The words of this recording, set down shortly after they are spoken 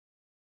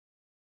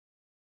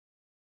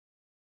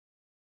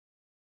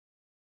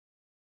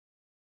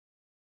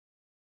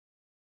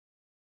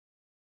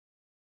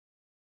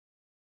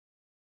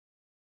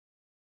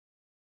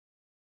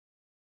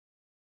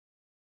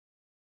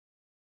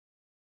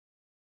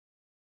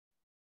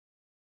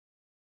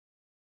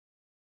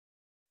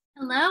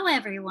Hello,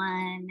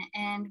 everyone,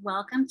 and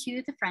welcome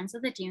to the Friends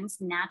of the Dunes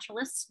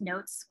Naturalist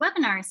Notes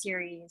webinar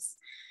series.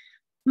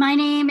 My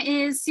name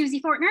is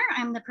Susie Fortner.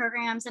 I'm the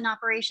Programs and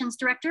Operations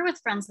Director with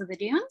Friends of the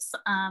Dunes,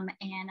 and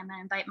I'm going to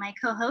invite my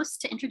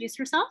co-host to introduce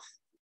herself.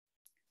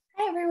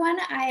 Hi, everyone.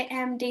 I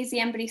am Daisy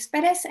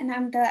Ambrís-Perez, and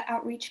I'm the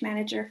Outreach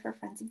Manager for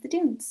Friends of the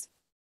Dunes.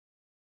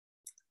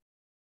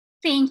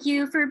 Thank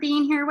you for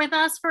being here with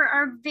us for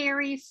our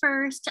very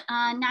first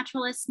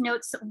Naturalist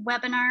Notes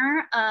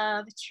webinar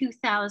of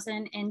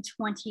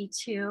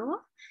 2022.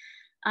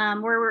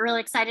 We're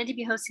really excited to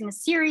be hosting the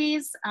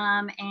series,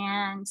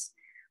 and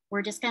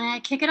we're just going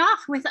to kick it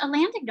off with a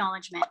land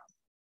acknowledgement.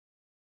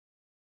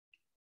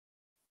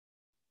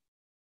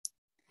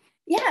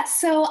 Yeah,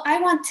 so I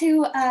want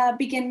to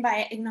begin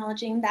by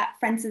acknowledging that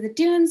Friends of the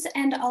Dunes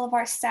and all of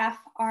our staff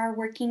are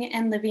working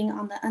and living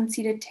on the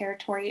unceded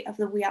territory of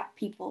the Wiyot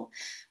people,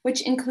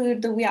 which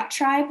include the Wiyot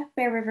tribe,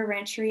 Bear River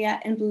Rancheria,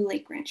 and Blue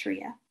Lake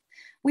Rancheria.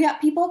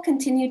 Wiyot people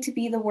continue to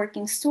be the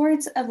working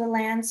stewards of the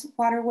lands,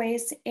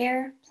 waterways,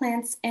 air,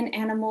 plants, and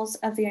animals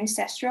of their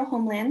ancestral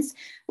homelands,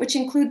 which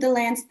include the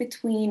lands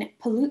between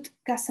Palut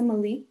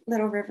Gasamuli,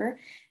 Little River,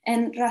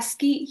 and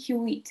Raski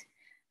Huit,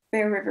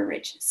 Bear River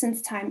Ridge,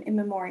 since time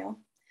immemorial.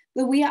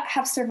 The Wiyot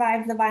have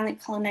survived the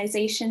violent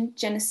colonization,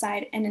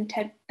 genocide, and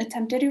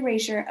attempted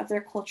erasure of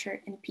their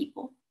culture and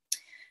people.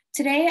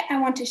 Today, I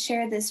want to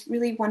share this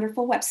really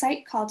wonderful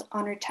website called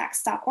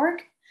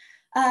honortax.org.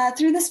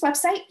 Through this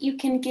website, you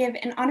can give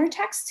an honor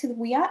tax to the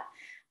Wiyot,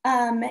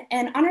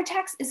 and honor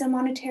tax is a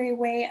monetary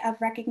way of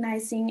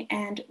recognizing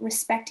and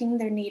respecting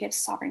their native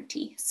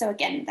sovereignty. So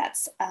again,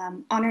 that's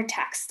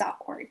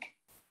honortax.org.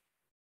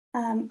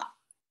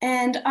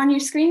 And on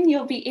your screen,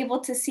 you'll be able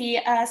to see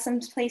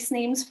some place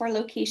names for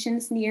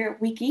locations near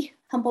Wiki,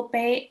 Humboldt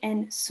Bay,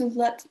 and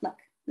Sulut-Luk,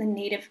 the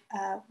native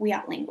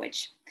Wiyot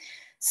language.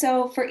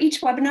 So for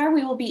each webinar,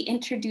 we will be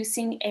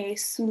introducing a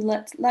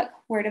Sulut-Luk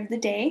word of the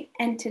day.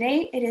 And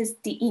today it is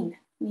diin,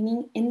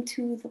 meaning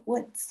into the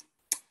woods.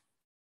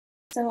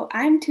 So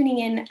I'm tuning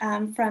in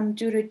from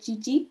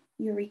Jurujiji,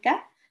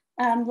 Eureka.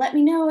 Let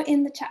me know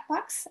in the chat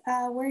box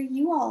where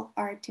you all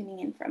are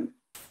tuning in from.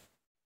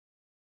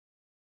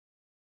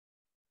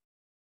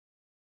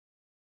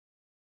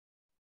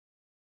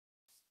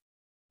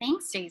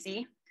 Thanks,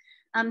 Daisy.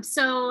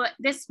 So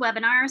this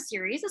webinar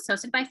series is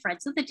hosted by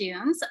Friends of the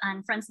Dunes,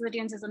 and Friends of the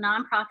Dunes is a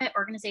nonprofit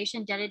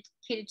organization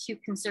dedicated to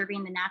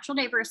conserving the natural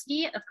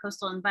diversity of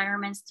coastal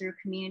environments through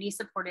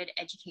community-supported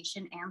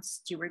education and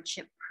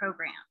stewardship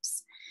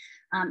programs.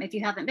 If you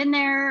haven't been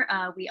there,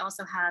 we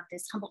also have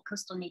this Humboldt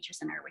Coastal Nature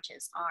Center, which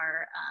is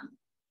our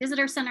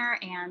visitor center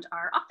and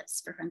our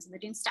office for Friends of the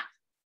Dunes staff.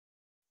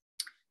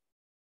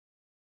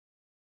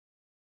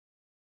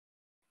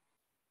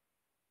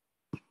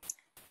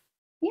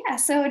 Yeah,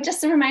 so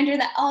just a reminder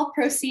that all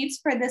proceeds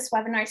for this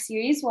webinar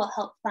series will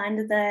help fund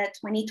the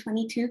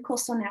 2022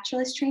 Coastal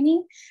Naturalist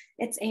Training.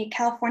 It's a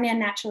California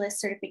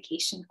Naturalist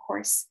certification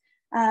course.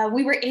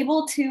 We were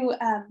able to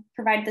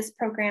provide this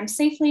program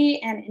safely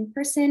and in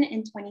person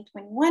in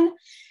 2021,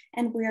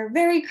 and we are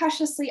very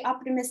cautiously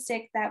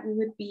optimistic that we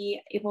would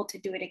be able to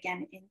do it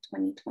again in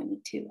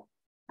 2022.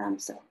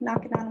 So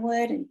knocking on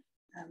wood, and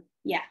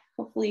yeah,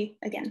 hopefully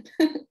again.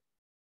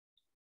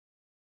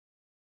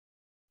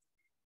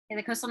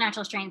 The Coastal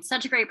Naturalist Training is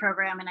such a great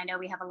program, and I know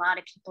we have a lot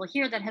of people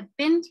here that have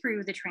been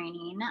through the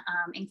training,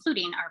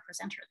 including our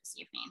presenter this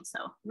evening.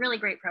 So really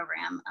great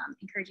program.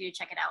 Encourage you to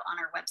check it out on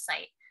our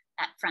website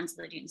at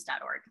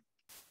friendsofthedunes.org.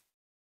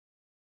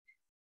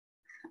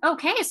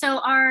 Okay, so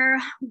our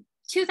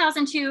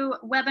 2002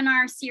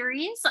 webinar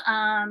series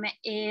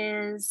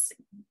is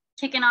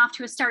kicking off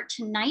to a start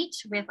tonight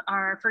with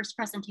our first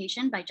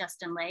presentation by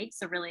Justin Legge.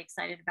 So really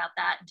excited about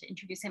that, and to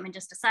introduce him in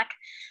just a sec.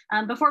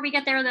 Before we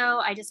get there though,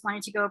 I just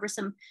wanted to go over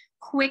some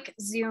quick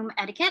Zoom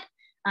etiquette.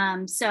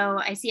 So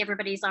I see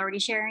everybody's already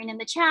sharing in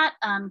the chat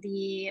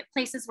the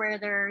places where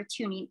they're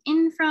tuning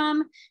in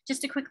from.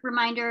 Just a quick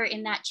reminder,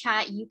 in that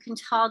chat, you can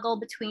toggle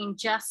between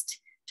just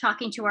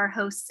talking to our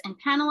hosts and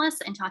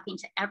panelists and talking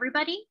to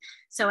everybody.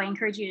 So I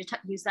encourage you to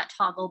use that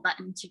toggle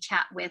button to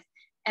chat with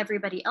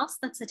everybody else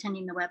that's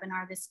attending the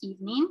webinar this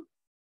evening.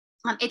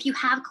 If you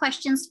have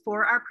questions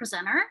for our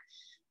presenter,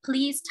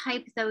 please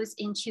type those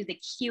into the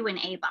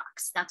Q&A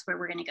box. That's where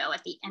we're going to go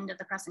at the end of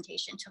the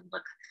presentation to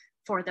look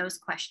for those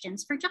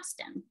questions for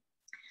Justin.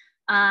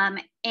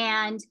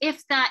 And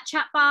if that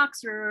chat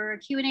box or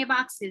Q&A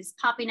box is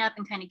popping up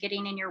and kind of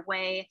getting in your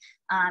way,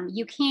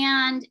 you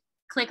can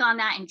click on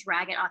that and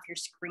drag it off your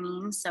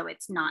screen so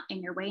it's not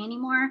in your way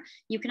anymore.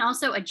 You can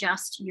also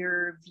adjust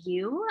your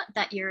view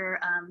that you're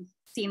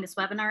seeing this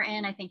webinar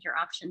in. I think your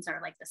options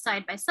are like the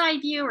side-by-side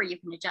view, or you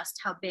can adjust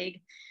how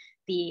big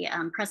the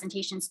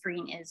presentation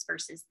screen is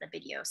versus the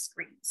video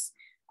screens.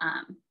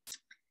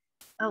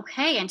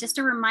 Okay, and just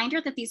a reminder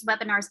that these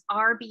webinars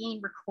are being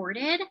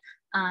recorded.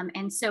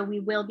 And so we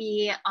will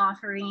be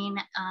offering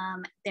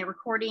the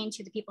recording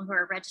to the people who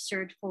are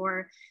registered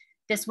for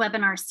this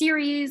webinar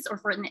series or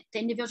for the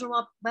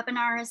individual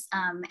webinars.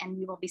 And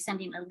we will be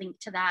sending a link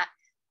to that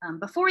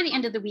before the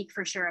end of the week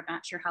for sure. I'm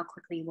not sure how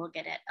quickly we'll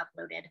get it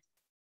uploaded.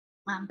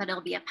 but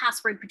it'll be a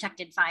password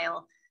protected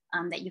file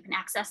that you can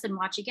access and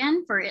watch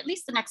again for at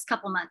least the next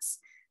couple months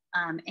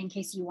in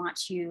case you want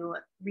to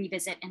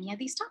revisit any of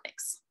these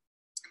topics.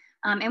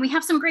 And we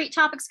have some great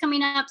topics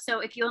coming up. So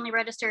if you only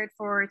registered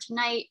for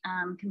tonight,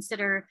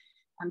 consider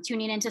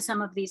tuning into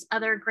some of these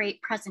other great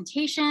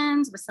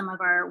presentations with some of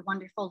our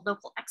wonderful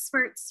local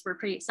experts. We're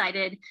pretty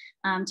excited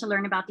to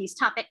learn about these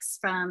topics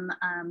from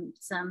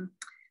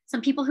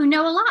some people who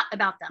know a lot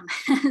about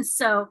them.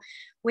 So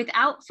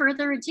without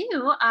further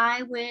ado,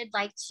 I would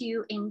like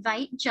to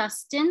invite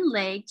Justin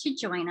Legge to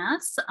join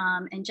us.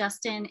 And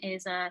Justin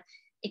is a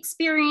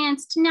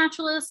experienced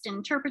naturalist,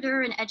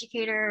 interpreter, and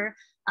educator,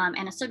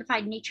 and a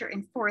certified nature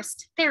and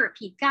forest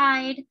therapy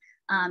guide.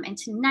 And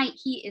tonight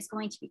he is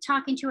going to be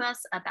talking to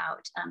us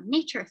about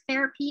nature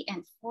therapy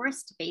and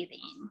forest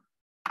bathing.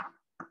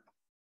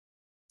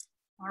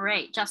 All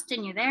right,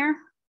 Justin, you there?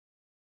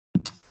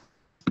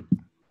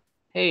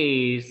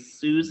 Hey,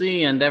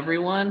 Susie and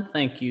everyone,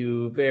 thank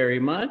you very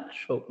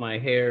much. Hope my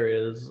hair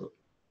is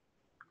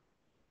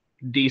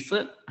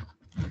decent.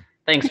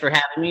 Thanks for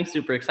having me.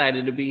 Super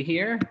excited to be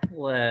here.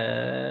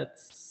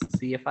 Let's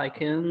see if I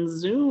can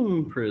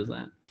Zoom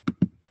present.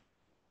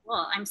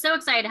 Well, I'm so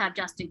excited to have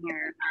Justin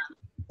here.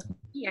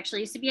 He actually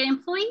used to be an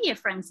employee of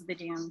Friends of the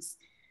Dunes,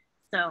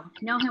 so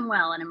know him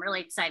well, and I'm really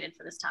excited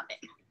for this topic.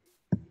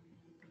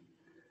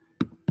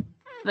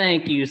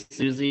 Thank you,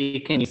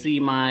 Susie. Can you see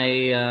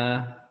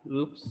my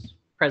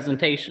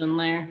presentation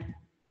there?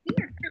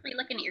 We are currently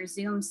looking at your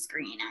Zoom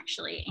screen,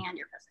 actually, and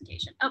your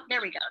presentation. Oh,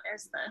 there we go.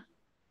 There's the...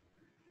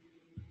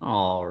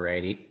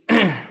 Alrighty.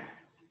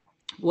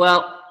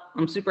 Well,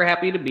 I'm super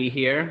happy to be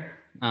here.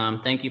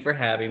 Thank you for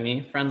having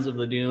me. Friends of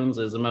the Dunes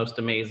is the most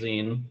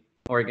amazing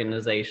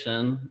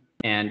organization,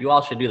 and you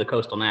all should do the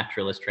Coastal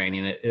Naturalist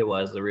training. It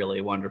was a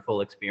really wonderful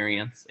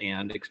experience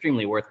and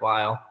extremely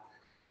worthwhile.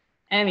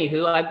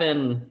 Anywho, I've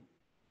been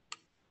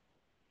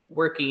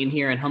working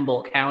here in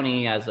Humboldt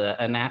County as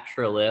a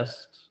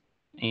naturalist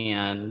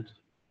and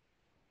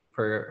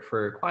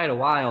for quite a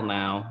while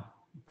now,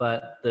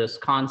 but this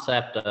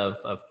concept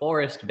of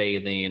forest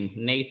bathing,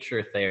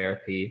 nature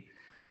therapy,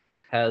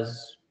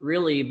 has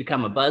really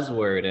become a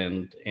buzzword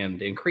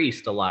and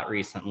increased a lot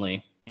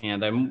recently.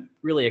 And I'm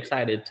really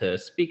excited to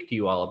speak to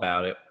you all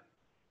about it.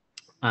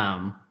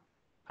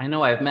 I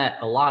know I've met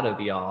a lot of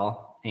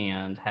y'all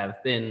and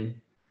have been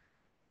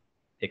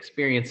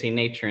experiencing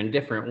nature in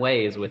different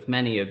ways with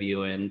many of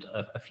you in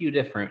a few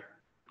different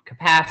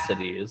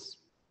capacities.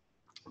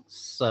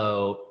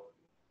 So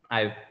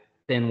I've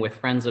been with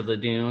Friends of the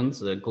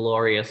Dunes, a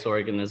glorious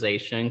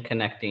organization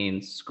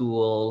connecting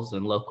schools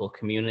and local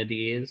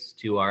communities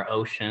to our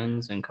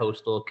oceans and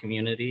coastal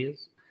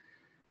communities.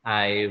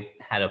 I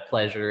had a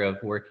pleasure of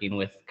working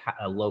with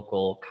a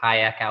local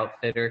kayak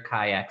outfitter,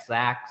 Kayak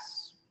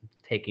Zacks,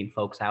 taking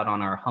folks out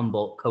on our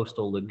Humboldt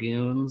coastal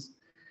lagoons.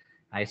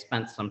 I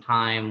spent some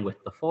time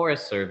with the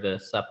Forest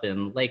Service up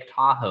in Lake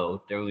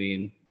Tahoe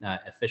doing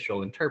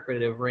official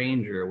interpretive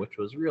ranger, which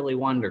was really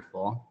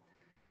wonderful.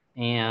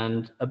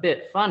 And a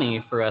bit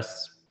funny for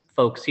us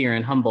folks here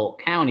in Humboldt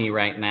County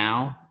right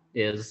now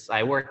is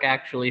I work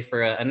actually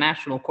for a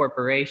national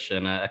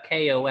corporation, a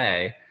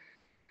KOA,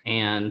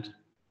 and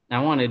I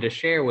wanted to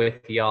share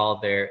with y'all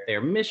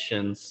their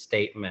mission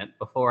statement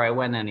before I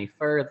went any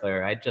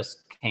further. I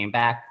just came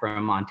back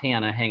from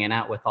Montana hanging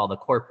out with all the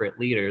corporate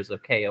leaders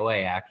of KOA.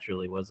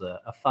 Actually was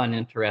a fun,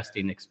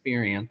 interesting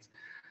experience.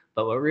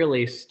 But what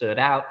really stood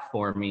out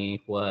for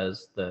me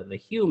was the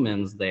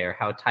humans there,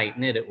 how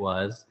tight-knit it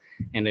was.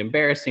 And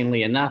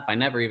embarrassingly enough, I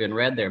never even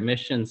read their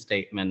mission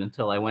statement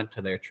until I went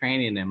to their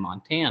training in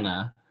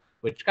Montana,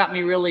 which got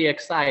me really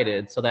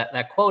excited. So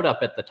that quote up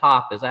at the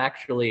top is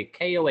actually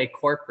KOA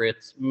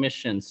Corporate's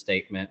mission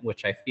statement,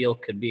 which I feel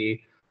could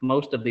be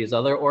most of these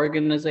other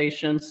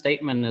organizations'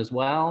 statement as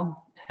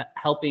well,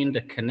 helping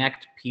to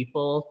connect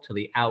people to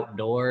the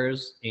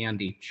outdoors and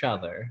each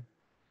other.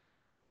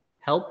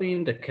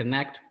 Helping to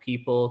connect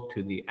people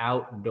to the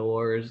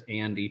outdoors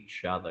and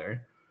each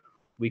other.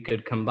 We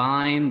could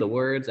combine the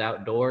words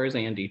outdoors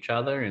and each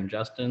other in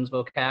Justin's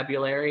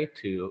vocabulary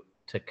to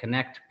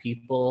connect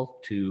people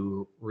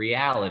to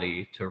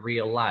reality, to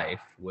real life,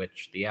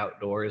 which the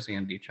outdoors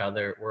and each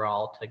other, we're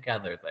all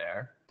together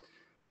there.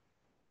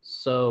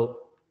 So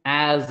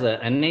as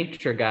a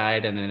nature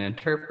guide and an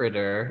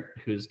interpreter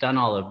who's done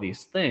all of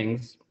these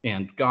things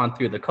and gone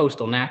through the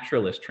Coastal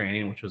Naturalist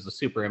training, which was a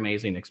super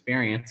amazing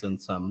experience,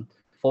 and some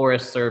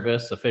Forest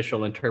Service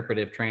official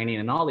interpretive training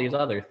and all these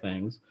other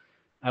things,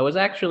 I was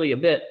actually a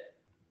bit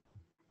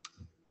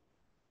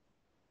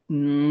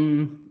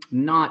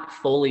not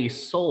fully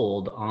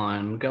sold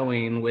on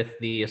going with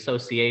the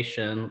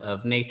Association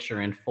of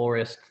Nature and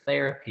Forest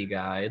Therapy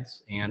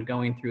Guides and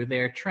going through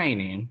their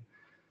training.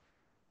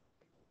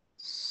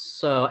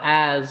 So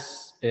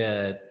as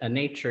a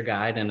nature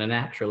guide and a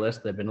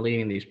naturalist that have been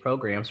leading these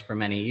programs for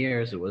many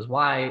years, it was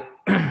why,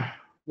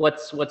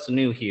 what's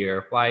new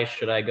here? Why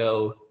should I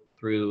go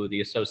through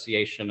the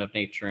Association of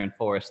Nature and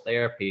Forest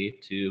Therapy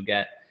to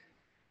get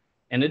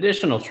an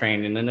additional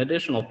training, an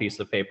additional piece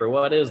of paper.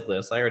 What is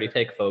this? I already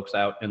take folks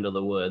out into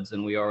the woods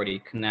and we already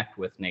connect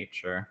with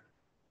nature.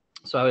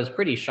 So I was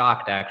pretty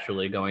shocked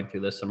actually going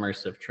through this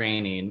immersive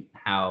training,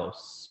 how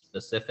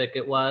specific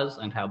it was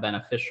and how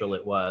beneficial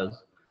it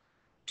was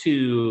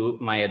to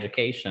my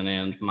education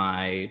and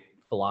my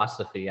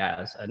philosophy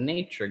as a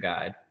nature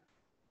guide.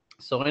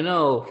 So I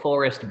know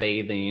forest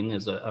bathing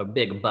is a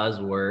big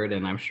buzzword,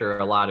 and I'm sure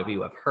a lot of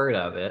you have heard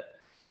of it,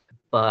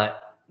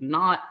 but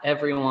not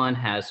everyone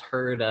has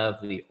heard of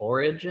the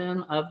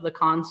origin of the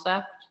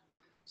concept.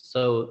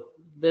 So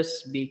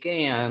this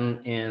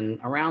began in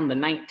around the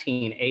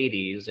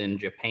 1980s in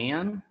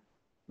Japan.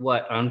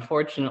 What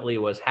unfortunately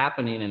was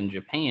happening in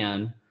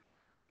Japan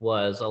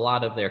was a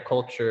lot of their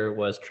culture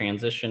was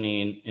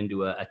transitioning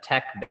into a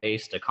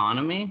tech-based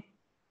economy.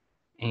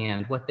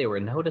 And what they were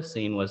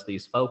noticing was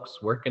these folks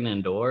working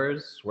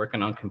indoors,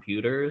 working on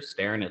computers,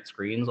 staring at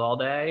screens all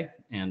day.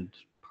 And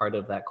part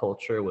of that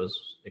culture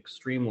was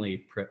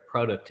extremely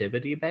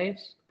productivity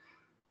based,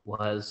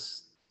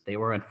 was they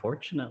were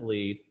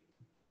unfortunately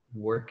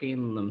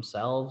working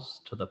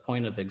themselves to the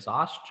point of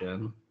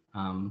exhaustion.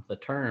 The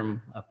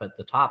term up at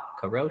the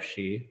top,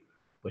 karoshi,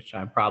 which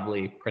I'm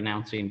probably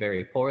pronouncing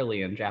very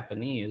poorly in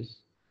Japanese,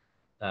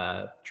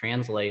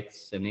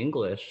 translates in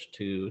English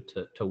to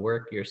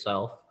work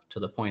yourself to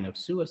the point of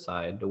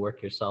suicide, to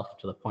work yourself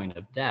to the point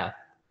of death.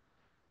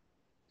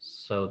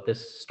 So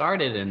this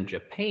started in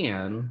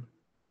Japan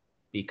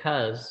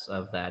because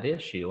of that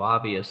issue.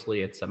 Obviously,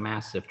 it's a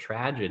massive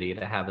tragedy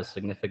to have a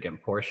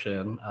significant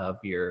portion of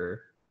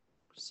your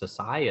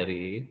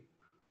society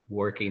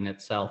working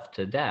itself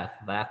to death.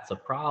 That's a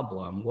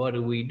problem. What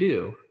do we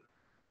do?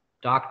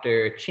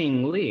 Dr.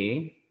 Ching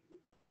Li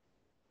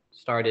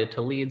started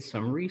to lead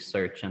some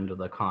research into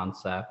the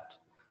concept.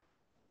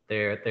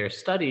 Their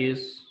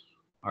studies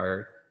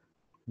are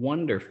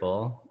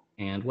wonderful,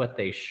 and what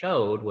they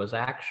showed was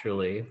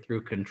actually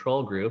through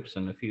control groups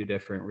and a few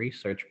different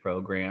research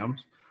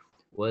programs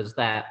was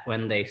that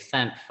when they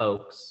sent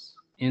folks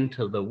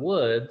into the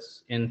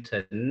woods,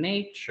 into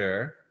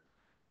nature,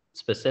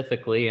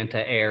 specifically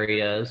into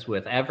areas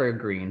with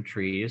evergreen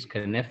trees,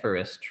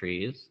 coniferous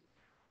trees,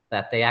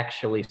 that they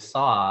actually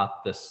saw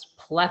this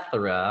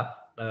plethora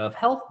of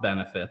health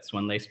benefits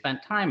when they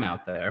spent time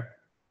out there,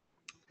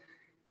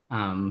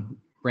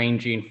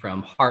 ranging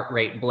from heart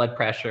rate, blood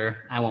pressure.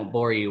 I won't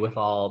bore you with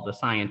all the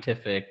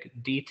scientific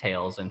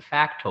details and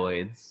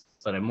factoids,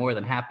 but I'm more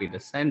than happy to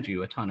send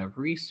you a ton of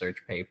research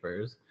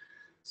papers.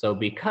 So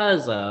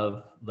because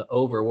of the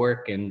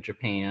overwork in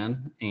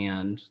Japan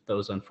and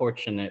those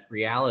unfortunate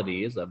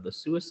realities of the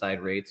suicide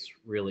rates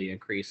really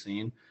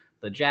increasing,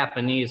 the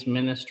Japanese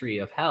Ministry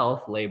of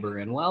Health, Labor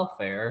and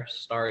Welfare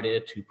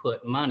started to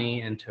put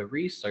money into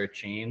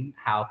researching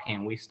how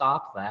can we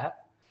stop that.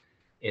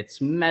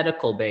 It's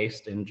medical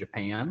based in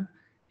Japan.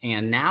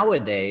 And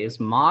nowadays,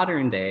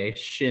 modern day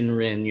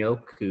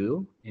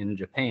Shinrin-yoku in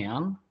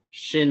Japan,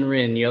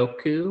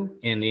 Shinrin-yoku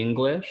in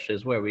English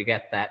is where we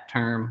get that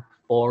term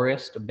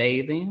forest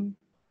bathing.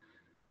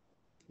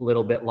 A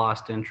little bit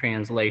lost in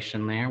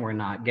translation there. We're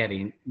not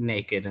getting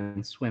naked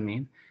and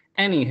swimming.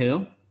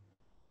 Anywho,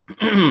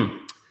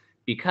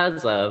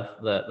 because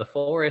of the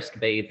forest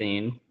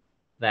bathing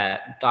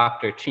that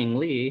Dr. Ching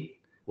Li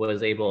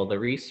was able, the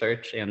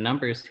research and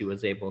numbers he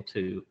was able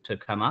to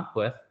come up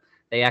with,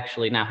 they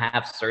actually now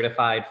have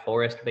certified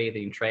forest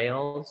bathing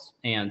trails.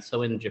 And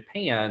so in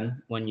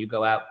Japan, when you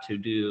go out to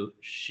do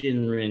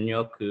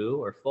Shinrin-yoku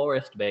or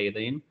forest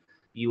bathing,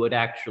 you would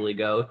actually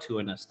go to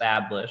an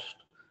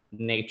established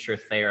nature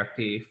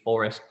therapy,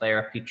 forest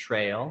therapy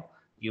trail.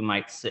 You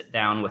might sit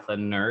down with a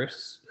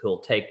nurse who'll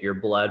take your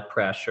blood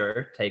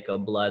pressure, take a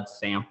blood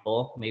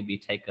sample, maybe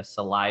take a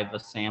saliva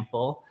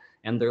sample,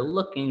 and they're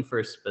looking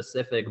for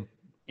specific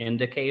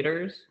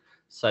indicators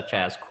such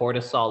as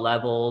cortisol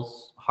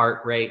levels,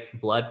 heart rate,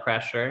 blood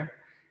pressure.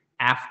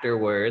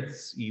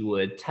 Afterwards, you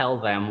would tell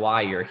them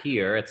why you're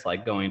here. It's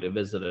like going to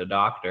visit a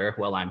doctor.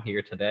 Well, I'm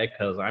here today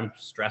because I'm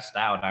stressed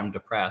out, I'm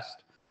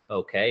depressed.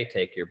 Okay,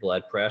 take your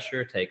blood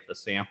pressure, take the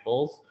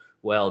samples.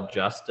 Well,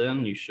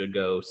 Justin, you should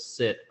go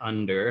sit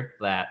under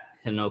that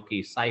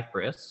hinoki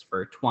cypress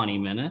for 20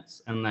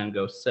 minutes and then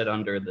go sit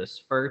under this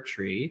fir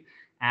tree,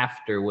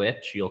 after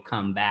which you'll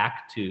come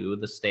back to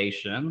the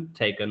station,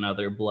 take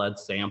another blood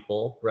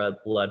sample,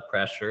 blood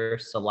pressure,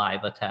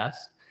 saliva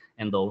test,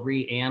 and they'll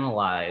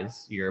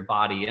reanalyze your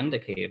body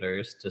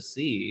indicators to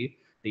see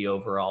the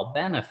overall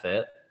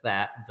benefit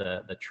that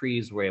the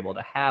trees were able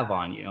to have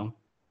on you.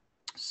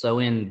 So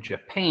in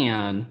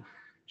Japan,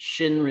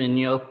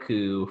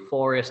 Shinrin-yoku,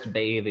 forest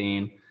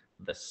bathing,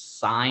 the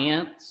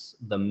science,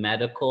 the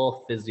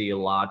medical,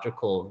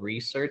 physiological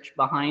research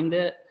behind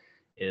it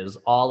is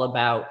all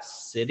about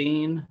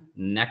sitting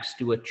next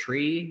to a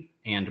tree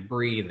and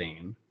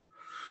breathing.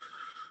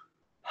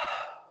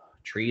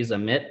 Trees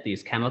emit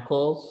these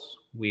chemicals.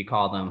 We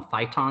call them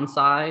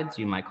phytoncides.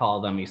 You might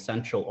call them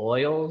essential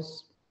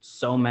oils.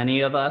 So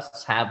many of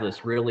us have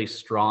this really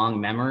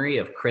strong memory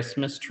of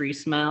Christmas tree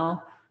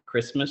smell.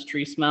 Christmas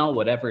tree smell,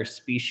 whatever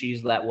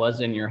species that was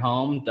in your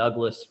home.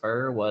 Douglas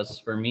fir was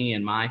for me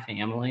and my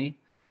family.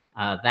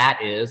 That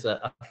is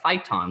a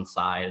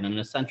phytoncide and an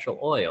essential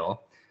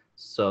oil.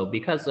 So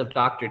because of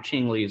Dr.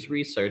 Chingley's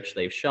research,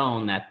 they've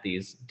shown that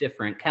these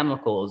different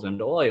chemicals and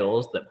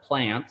oils that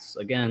plants,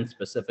 again,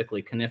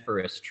 specifically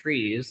coniferous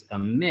trees,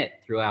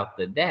 emit throughout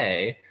the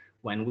day,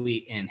 when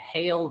we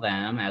inhale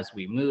them as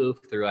we move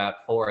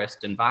throughout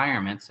forest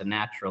environments and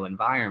natural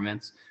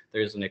environments,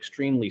 there's an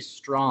extremely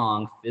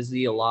strong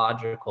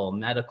physiological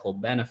medical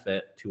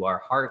benefit to our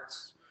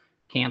hearts,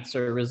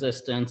 cancer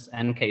resistance,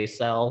 NK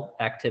cell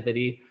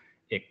activity,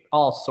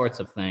 all sorts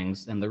of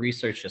things. And the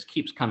research just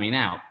keeps coming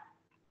out.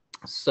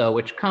 So,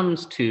 which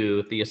comes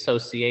to the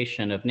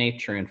association of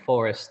nature and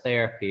forest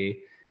therapy.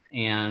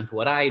 And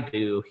what I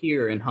do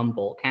here in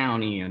Humboldt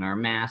County in our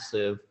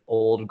massive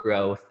old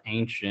growth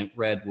ancient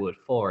redwood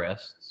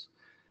forests.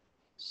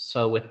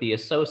 So with the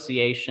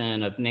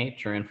association of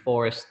nature and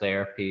forest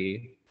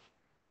therapy,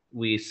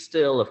 we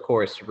still, of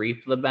course,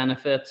 reap the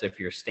benefits. If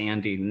you're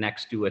standing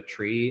next to a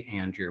tree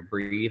and you're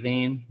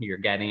breathing, you're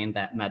getting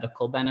that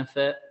medical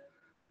benefit.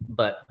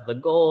 But the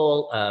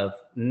goal of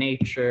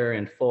nature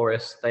and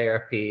forest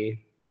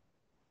therapy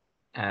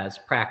as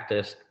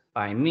practiced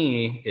by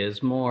me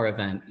is more of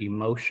an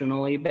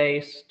emotionally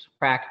based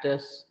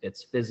practice.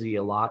 It's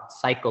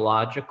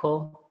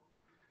psychological.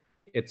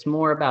 It's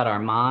more about our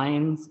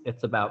minds.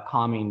 It's about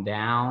calming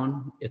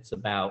down. It's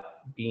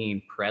about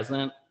being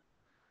present.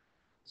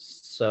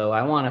 So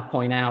I want to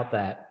point out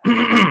that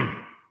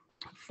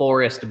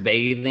forest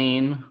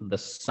bathing, the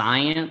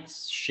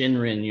science,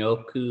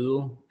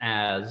 Shinrin-yoku,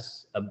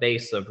 as a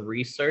base of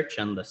research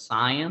and the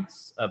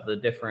science of the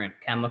different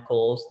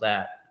chemicals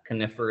that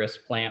coniferous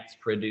plants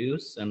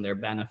produce and their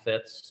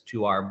benefits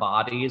to our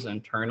bodies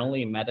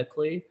internally,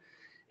 medically,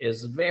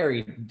 is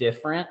very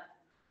different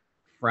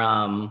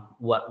from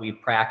what we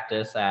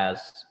practice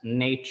as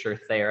nature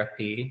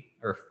therapy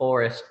or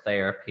forest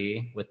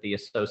therapy, with the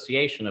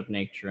association of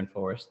nature and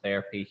forest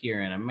therapy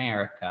here in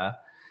America.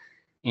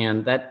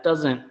 And that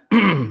doesn't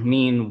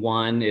mean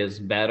one is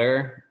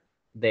better.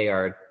 They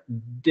are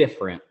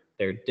different.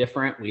 They're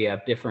different. We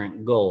have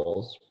different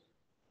goals.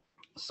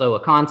 So a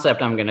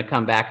concept I'm going to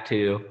come back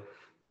to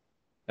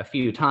a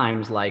few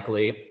times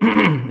likely,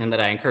 and that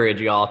I encourage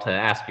you all to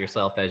ask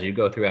yourself as you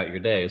go throughout your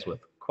days with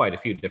quite a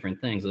few different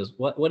things, is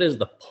what is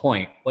the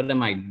point? What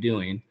am I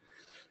doing?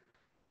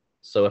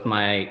 So if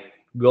my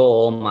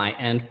goal, my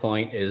end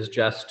point, is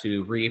just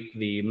to reap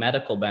the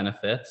medical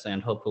benefits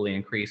and hopefully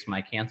increase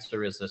my cancer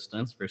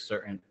resistance for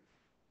certain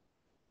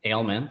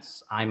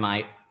ailments, I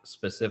might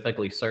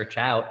specifically search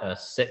out a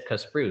Sitka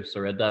spruce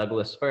or a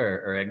Douglas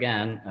fir, or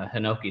again, a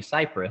Hinoki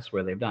cypress,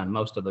 where they've done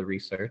most of the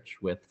research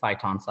with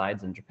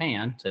phytoncides in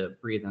Japan to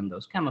breathe in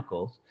those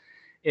chemicals.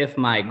 If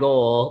my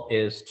goal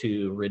is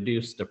to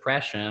reduce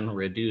depression,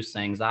 reduce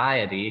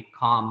anxiety,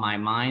 calm my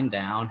mind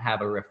down,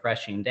 have a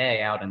refreshing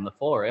day out in the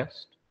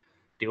forest,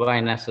 do I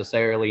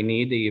necessarily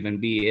need to even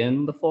be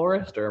in the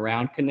forest or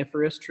around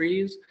coniferous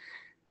trees?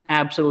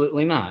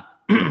 Absolutely not.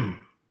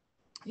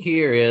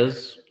 Here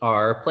is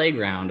our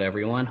playground,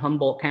 everyone,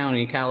 Humboldt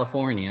County,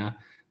 California.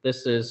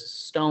 This is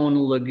Stone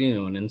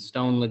Lagoon in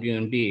Stone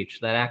Lagoon Beach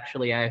that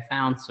actually I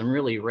found some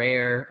really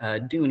rare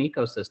dune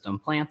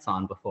ecosystem plants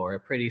on before, a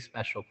pretty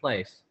special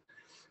place.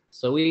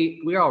 So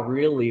we're all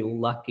really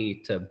lucky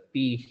to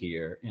be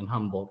here in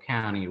Humboldt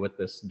County with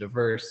this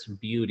diverse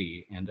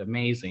beauty and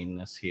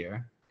amazingness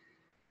here.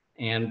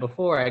 And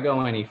before I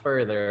go any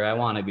further, I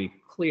want to be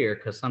clear,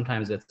 because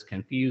sometimes it's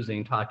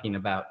confusing talking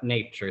about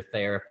nature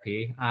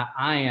therapy.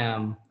 I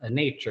am a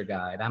nature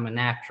guide. I'm a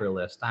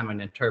naturalist. I'm an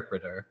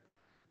interpreter.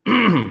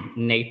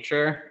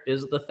 Nature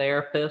is the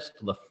therapist.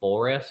 The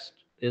forest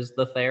is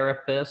the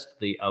therapist.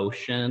 The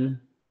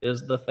ocean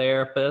is the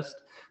therapist.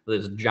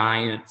 This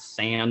giant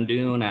sand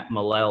dune at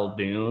Malel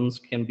Dunes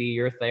can be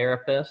your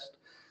therapist.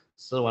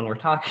 So when we're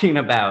talking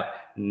about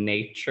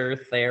nature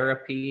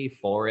therapy,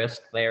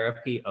 forest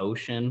therapy,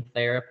 ocean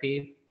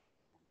therapy,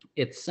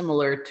 it's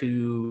similar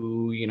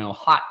to,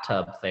 hot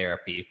tub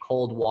therapy,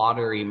 cold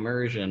water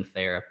immersion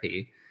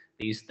therapy.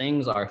 These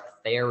things are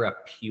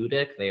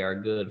therapeutic. They are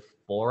good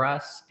for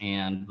us.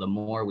 And the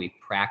more we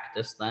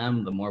practice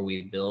them, the more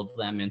we build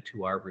them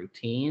into our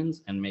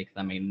routines and make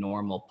them a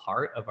normal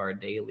part of our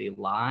daily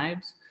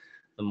lives,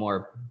 the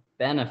more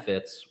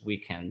benefits we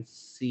can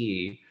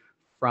see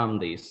from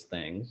these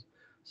things.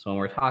 So when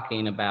we're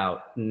talking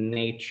about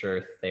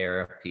nature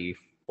therapy,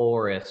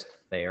 forest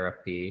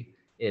therapy,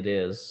 it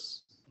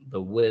is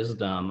the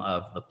wisdom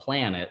of the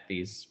planet,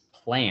 these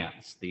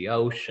plants, the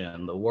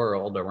ocean, the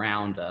world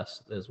around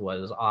us is what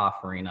is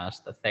offering us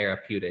the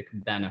therapeutic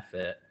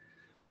benefit.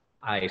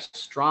 I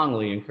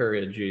strongly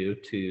encourage you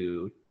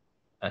to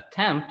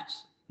attempt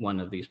one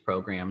of these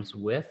programs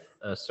with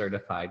a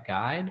certified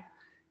guide.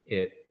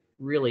 It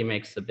really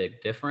makes a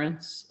big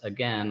difference.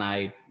 Again,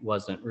 I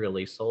wasn't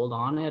really sold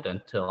on it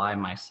until I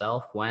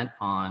myself went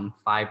on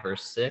 5 or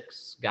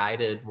 6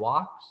 guided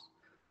walks,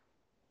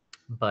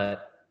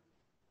 but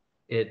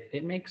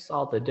it makes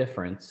all the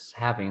difference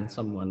having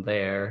someone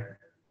there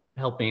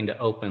helping to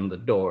open the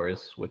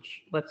doors,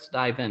 which let's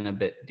dive in a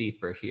bit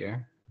deeper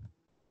here.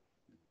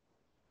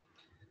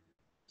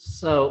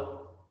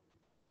 So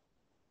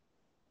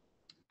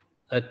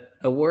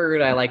A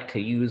word I like to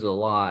use a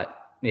lot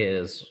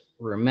is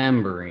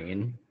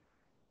remembering.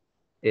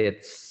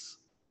 It's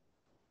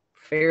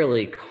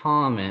fairly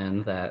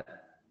common that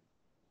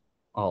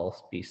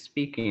I'll be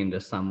speaking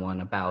to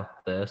someone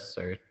about this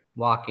or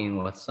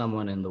walking with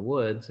someone in the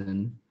woods,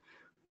 and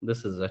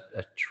this is a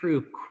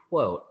true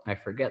quote. I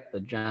forget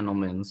the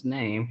gentleman's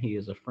name. He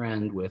is a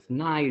friend with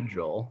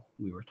Nigel.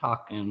 We were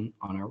talking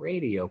on a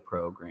radio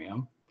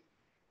program,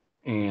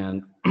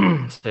 and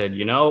said,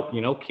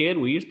 kid,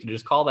 we used to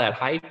just call that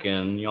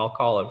hiking. Y'all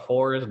call it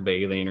forest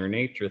bathing or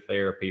nature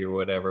therapy or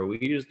whatever. We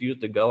just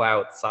used to go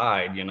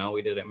outside.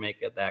 We didn't make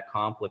it that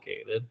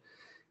complicated.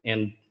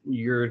 And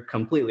you're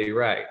completely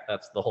right.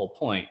 That's the whole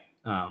point.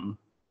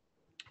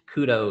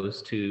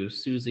 Kudos to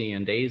Susie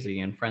and Daisy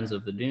and Friends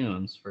of the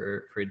Dunes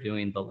for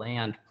doing the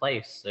land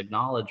place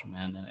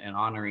acknowledgement and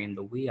honoring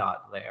the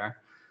Wiat there.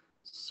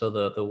 So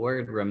the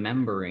word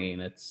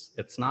remembering,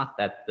 it's not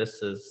that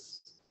this is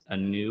a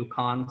new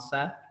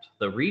concept.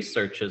 The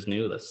research is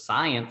new, the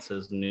science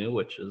is new,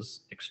 which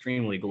is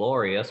extremely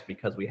glorious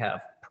because we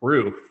have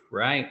proof,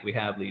 right? We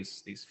have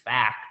these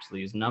facts,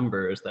 these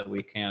numbers that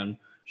we can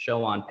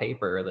show on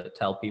paper that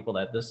tell people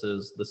that this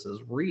is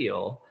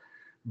real.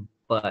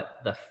 But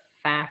the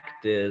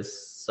fact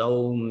is,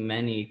 so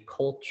many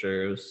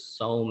cultures,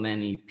 so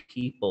many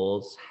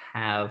peoples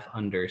have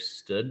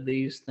understood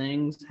these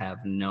things,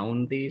 have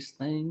known these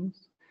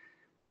things.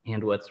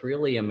 And what's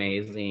really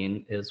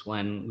amazing is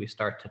when we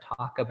start to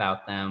talk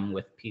about them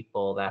with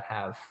people that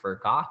have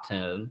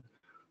forgotten,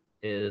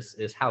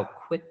 is how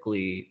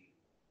quickly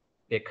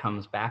it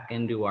comes back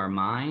into our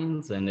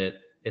minds, and it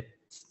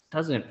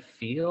doesn't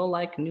feel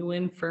like new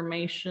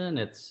information.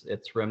 It's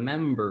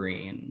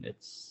remembering,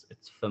 it's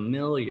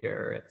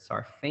familiar, it's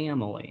our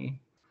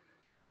family.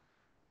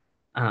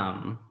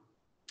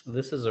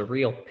 This is a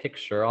real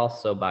picture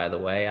also, by the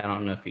way. I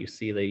don't know if you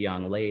see the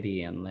young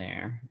lady in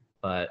there,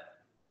 but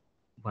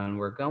when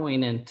we're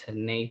going into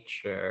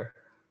nature,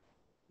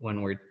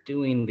 when we're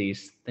doing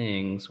these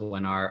things,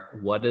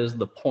 what is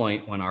the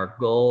point when our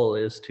goal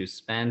is to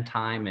spend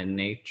time in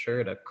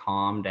nature, to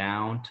calm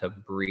down, to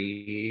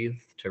breathe,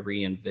 to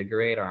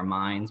reinvigorate our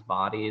minds,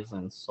 bodies,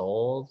 and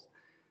souls,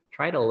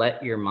 try to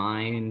let your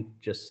mind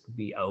just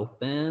be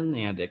open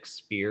and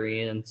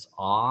experience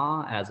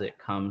awe as it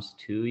comes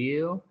to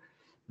you.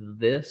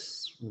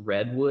 This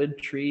redwood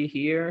tree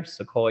here,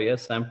 Sequoia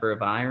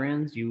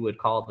sempervirens, you would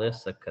call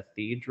this a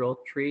cathedral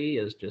tree,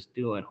 is just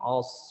doing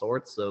all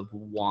sorts of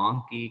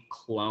wonky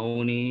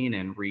cloning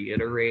and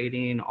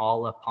reiterating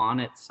all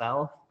upon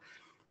itself.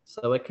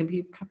 So it can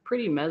be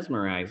pretty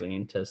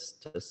mesmerizing to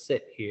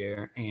sit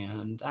here.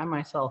 And I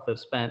myself have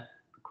spent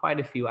quite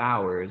a few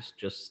hours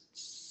just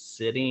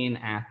sitting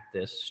at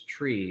this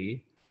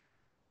tree,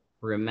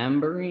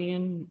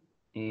 remembering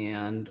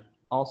and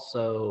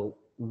also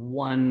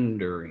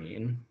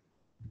wondering.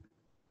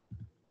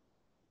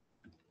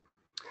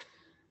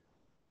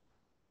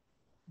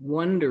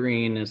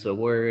 Wondering is a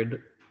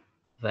word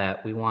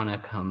that we want to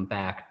come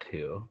back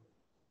to.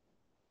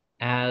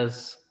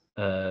 As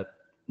a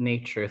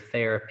nature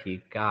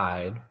therapy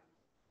guide,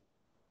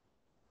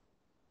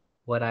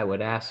 what I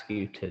would ask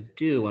you to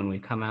do when we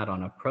come out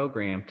on a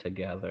program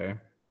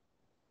together,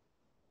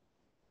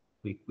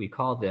 we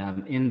call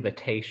them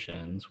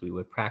invitations. We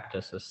would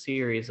practice a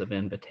series of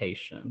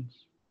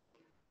invitations.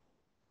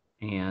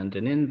 And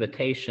an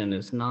invitation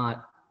is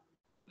not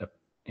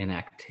an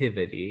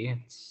activity.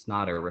 It's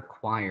not a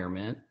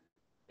requirement.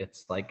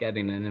 It's like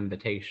getting an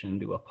invitation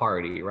to a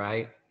party,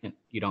 right? And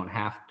you don't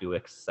have to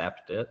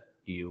accept it.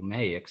 You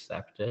may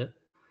accept it.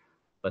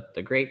 But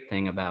the great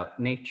thing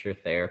about nature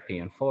therapy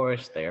and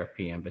forest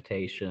therapy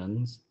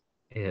invitations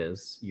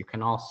is you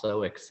can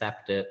also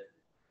accept it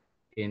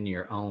in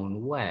your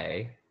own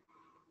way.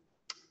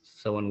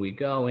 So when we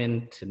go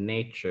into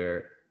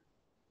nature,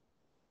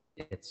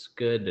 it's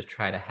good to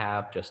try to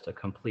have just a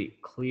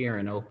complete clear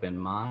and open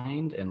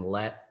mind and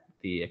let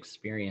the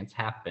experience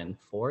happen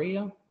for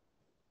you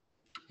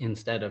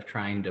instead of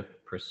trying to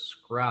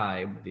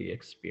prescribe the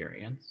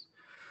experience,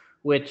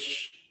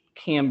 which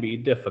can be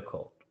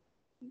difficult.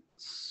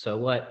 So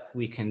what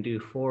we can do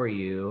for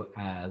you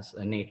as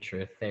a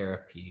nature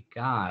therapy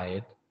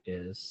guide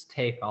is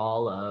take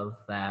all of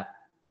that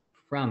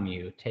from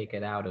you, take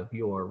it out of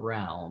your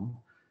realm.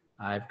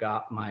 I've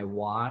got my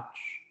watch.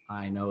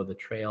 I know the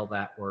trail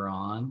that we're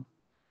on.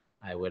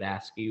 I would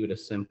ask you to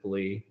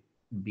simply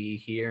be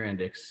here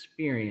and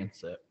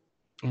experience it.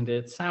 And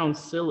it sounds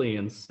silly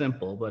and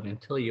simple, but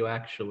until you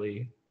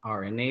actually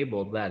are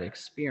enabled that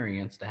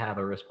experience to have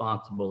a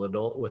responsible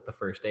adult with the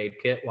first aid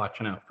kit,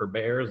 watching out for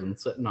bears and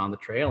sitting on the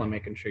trail and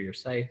making sure you're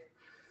safe,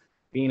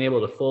 being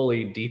able to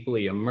fully,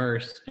 deeply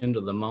immerse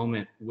into the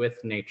moment with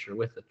nature,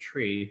 with a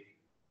tree,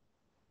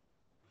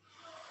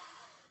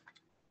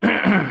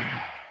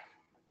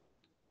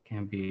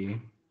 can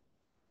be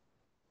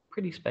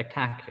pretty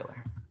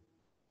spectacular.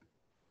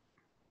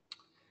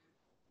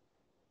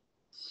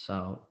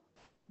 So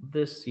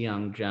this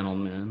young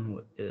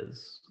gentleman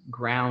is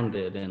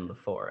grounded in the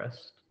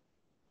forest.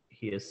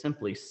 He is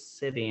simply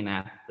sitting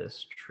at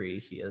this tree.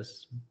 He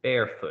is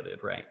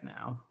barefooted right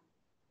now.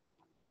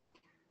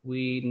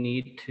 we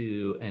need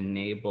to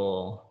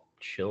enable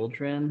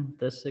children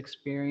this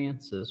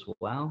experience as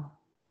well.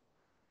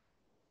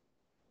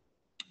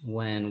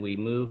 When we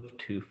move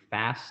too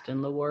fast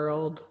in the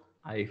world,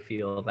 I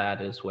feel that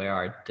is where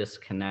our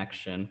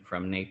disconnection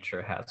from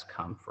nature has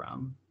come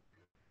from.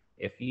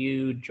 If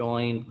you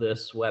joined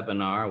this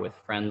webinar with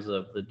Friends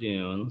of the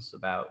Dunes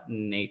about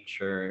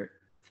nature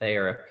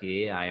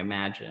therapy, I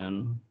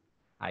imagine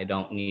I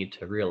don't need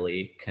to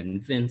really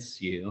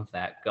convince you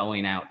that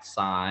going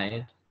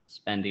outside,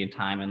 spending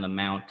time in the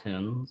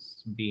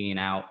mountains, being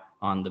out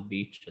on the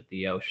beach at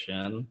the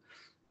ocean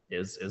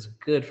is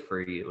good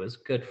for you, is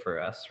good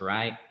for us,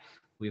 right?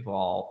 We've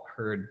all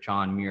heard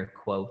John Muir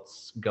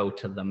quotes, go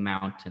to the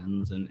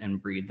mountains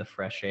and breathe the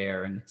fresh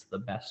air, and it's the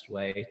best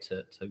way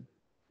to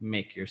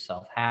make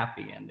yourself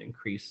happy and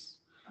increase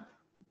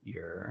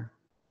your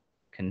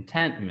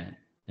contentment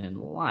in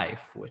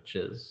life, which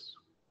is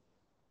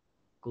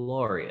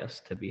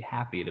glorious, to be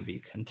happy, to be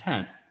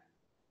content.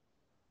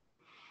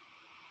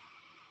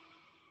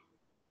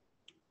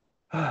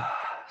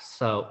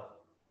 So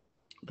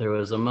there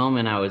was a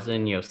moment I was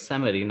in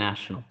Yosemite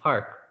National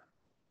Park,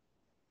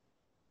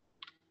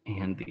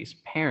 and these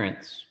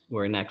parents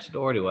were next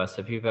door to us.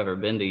 If you've ever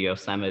been to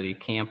Yosemite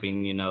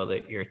camping, you know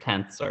that your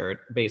tents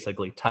are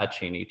basically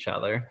touching each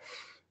other.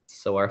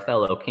 So our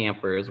fellow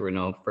campers were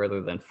no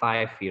further than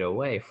 5 feet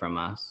away from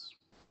us.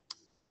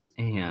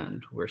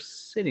 And we're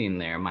sitting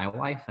there, my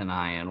wife and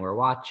I, and we're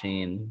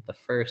watching the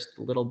first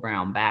little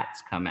brown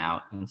bats come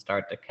out and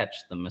start to catch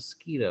the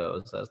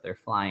mosquitoes as they're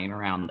flying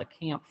around the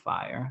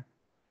campfire.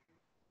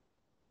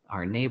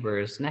 Our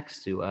neighbors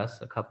next to us,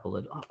 a couple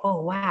of,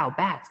 oh, wow,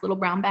 bats, little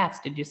brown bats.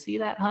 Did you see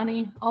that,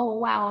 honey? Oh,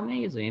 wow,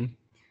 amazing.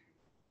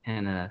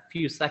 And a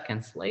few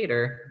seconds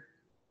later,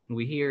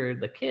 we hear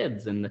the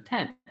kids in the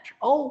tent.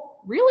 Oh,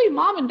 really,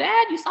 Mom and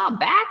Dad? You saw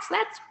bats?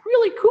 That's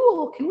really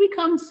cool. Can we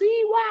come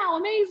see? Wow,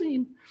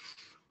 amazing.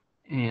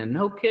 And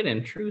no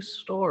kidding, true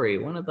story.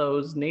 One of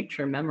those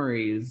nature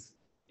memories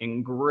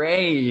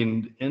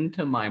ingrained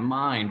into my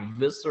mind,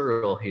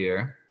 visceral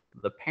here.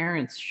 The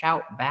parents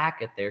shout back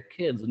at their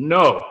kids,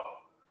 no,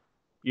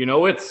 you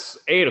know, it's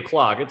 8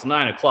 o'clock, it's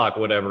 9 o'clock,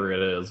 whatever it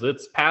is.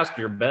 It's past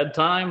your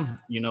bedtime.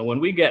 You know, when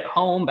we get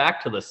home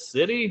back to the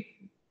city,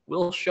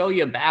 we'll show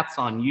you bats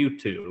on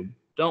YouTube.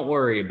 Don't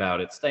worry about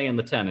it. Stay in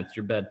the tent. It's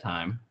your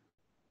bedtime.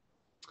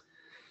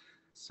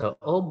 So,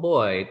 oh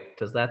boy,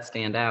 does that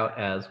stand out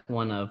as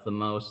one of the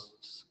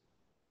most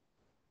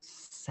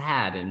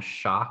sad and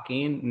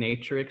shocking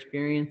nature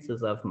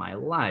experiences of my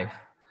life,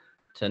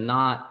 to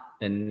not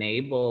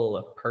enable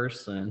a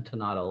person, to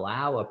not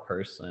allow a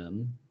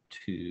person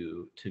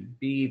to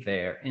be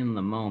there in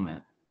the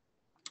moment.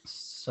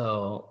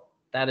 So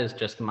that is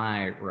just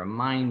my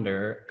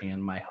reminder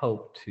and my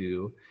hope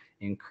to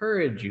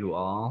encourage you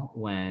all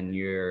when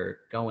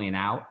you're going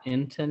out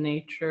into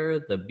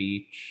nature, the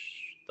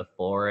beach, the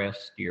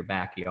forest, your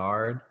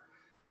backyard,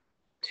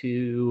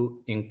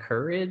 to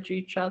encourage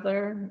each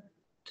other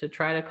to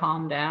try to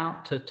calm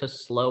down, to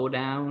slow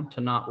down,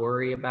 to not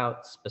worry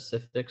about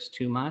specifics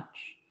too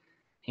much.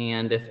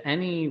 And if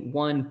any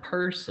one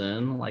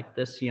person, like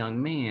this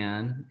young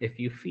man, if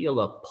you feel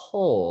a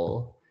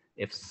pull,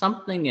 if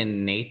something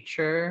in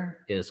nature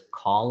is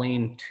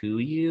calling to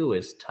you,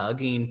 is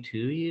tugging to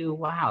you,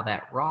 wow,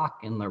 that rock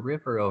in the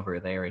river over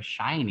there is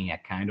shiny, I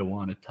kind of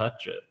want to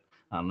touch it.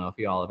 I don't know if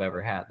you all have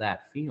ever had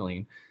that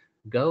feeling.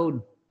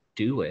 Go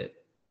do it.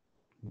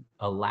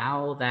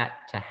 Allow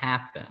that to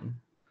happen.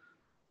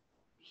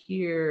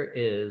 Here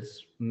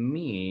is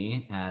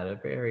me at a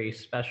very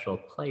special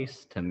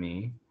place to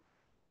me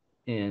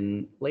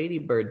in Lady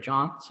Bird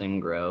Johnson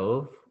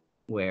Grove,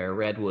 where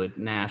Redwood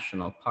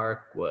National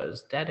Park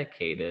was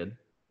dedicated.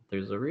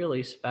 There's a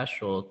really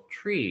special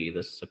tree,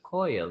 the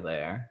sequoia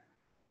there,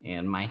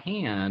 and my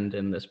hand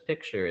in this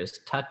picture is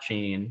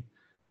touching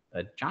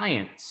a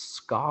giant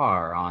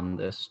scar on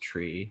this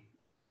tree.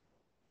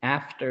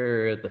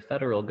 After the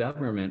federal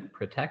government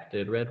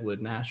protected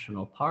Redwood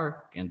National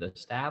Park and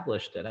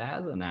established it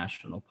as a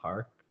national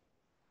park,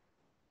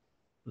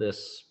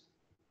 this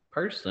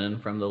person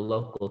from the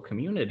local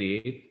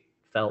community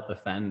felt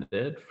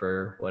offended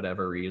for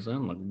whatever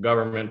reason. The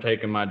government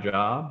taking my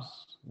jobs,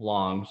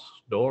 long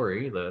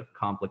story, the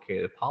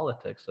complicated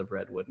politics of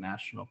Redwood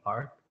National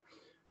Park.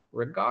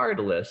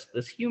 Regardless,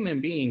 this human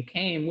being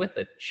came with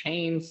a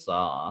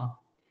chainsaw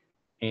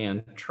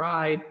and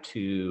tried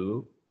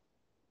to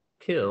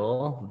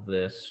kill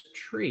this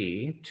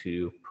tree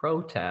to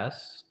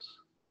protest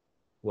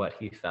what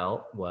he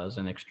felt was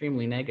an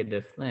extremely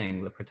negative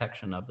thing, the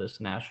protection of this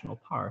national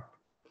park.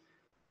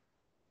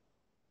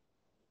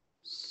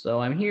 So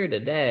I'm here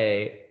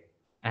today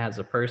as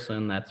a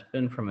person that's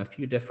been from a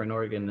few different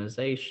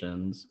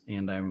organizations,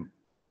 and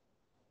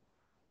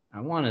I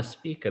want to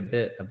speak a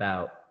bit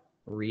about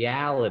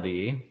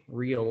reality,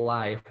 real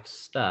life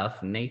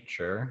stuff,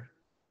 nature,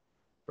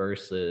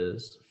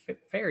 versus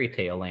fairy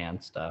tale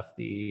land stuff,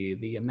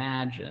 the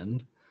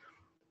imagined.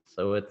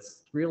 So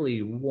it's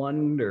really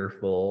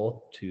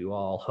wonderful to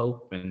all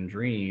hope and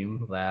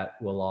dream that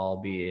we'll all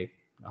be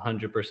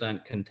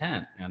 100%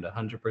 content and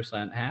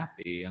 100%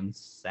 happy and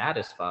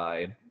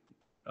satisfied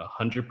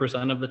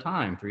 100% of the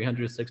time,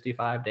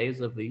 365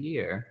 days of the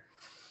year.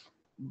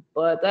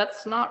 But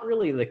that's not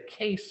really the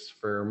case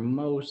for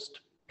most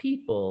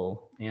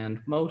people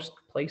and most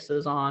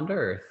places on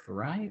Earth,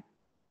 right?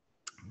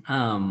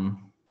 I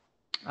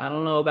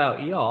don't know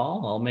about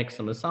y'all. I'll make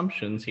some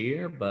assumptions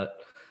here, but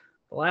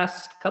the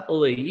last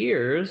couple of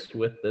years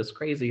with this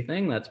crazy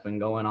thing that's been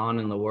going on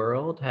in the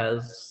world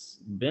has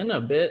been a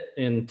bit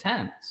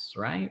intense,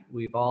 right?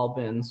 We've all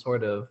been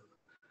sort of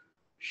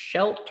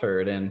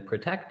sheltered and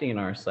protecting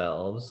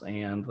ourselves,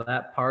 and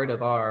that part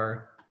of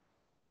our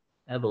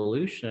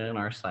evolution,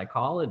 our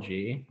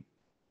psychology,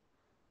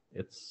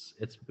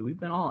 we've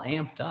been all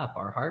amped up.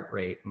 Our heart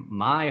rate,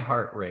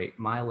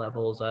 my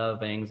levels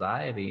of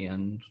anxiety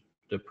and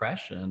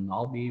depression.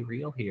 I'll be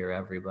real here,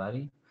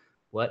 everybody.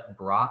 What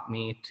brought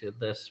me to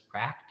this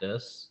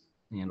practice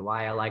and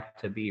why I like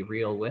to be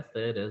real with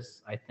it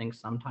is I think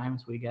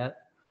sometimes we get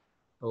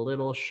a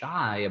little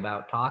shy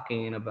about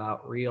talking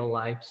about real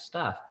life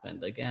stuff.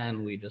 And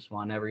again, we just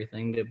want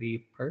everything to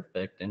be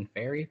perfect in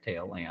fairy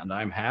tale land.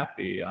 I'm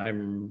happy,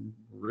 I'm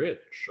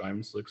rich,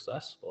 I'm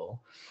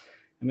successful.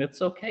 And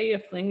it's okay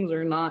if things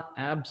are not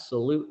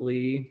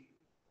absolutely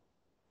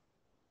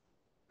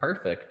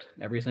perfect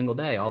every single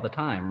day, all the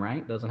time,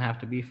 right? Doesn't have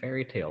to be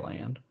fairy tale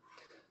land.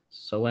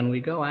 So when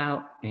we go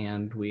out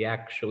and we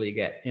actually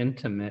get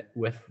intimate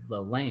with the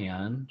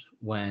land,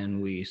 when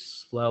we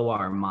slow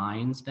our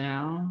minds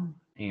down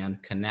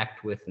and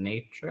connect with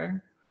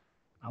nature,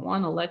 I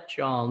want to let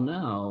y'all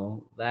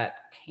know that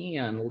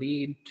can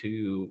lead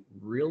to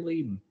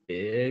really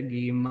big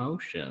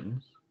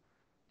emotions.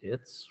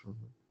 It's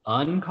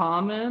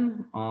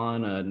uncommon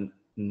on a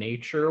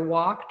nature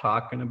walk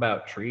talking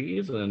about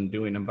trees and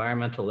doing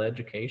environmental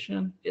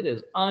education. It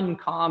is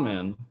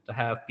uncommon to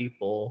have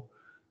people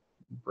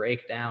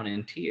break down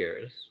in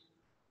tears.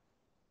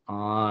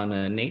 On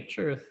a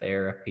nature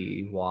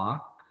therapy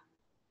walk,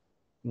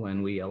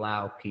 when we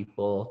allow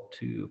people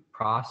to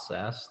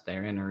process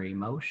their inner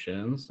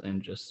emotions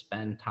and just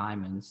spend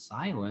time in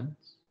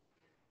silence,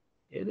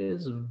 it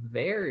is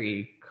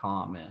very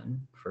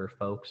common for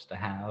folks to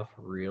have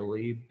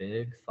really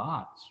big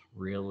thoughts,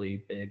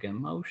 really big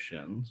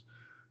emotions.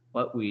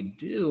 What we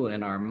do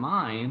in our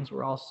minds,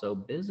 we're all so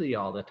busy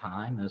all the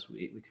time, is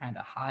we kind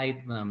of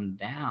hide them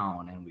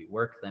down and we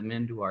work them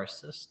into our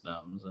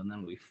systems, and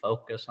then we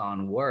focus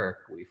on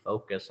work, we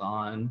focus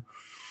on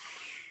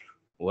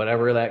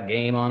whatever that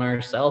game on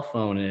our cell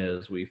phone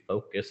is, we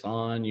focus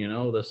on,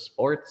 the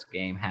sports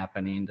game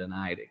happening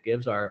tonight. It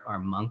gives our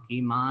monkey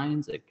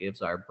minds, it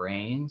gives our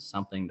brains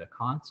something to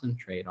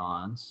concentrate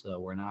on, so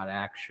we're not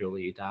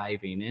actually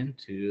diving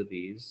into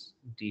these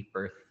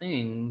deeper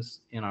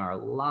things in our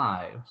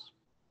lives.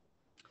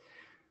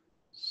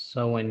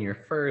 So when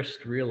you're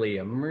first really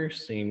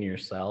immersing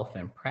yourself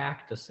and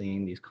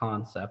practicing these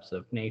concepts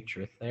of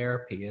nature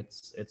therapy,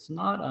 it's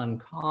not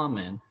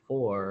uncommon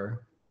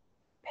for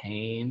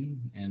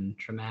pain and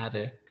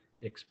traumatic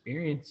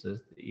experiences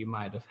that you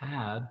might have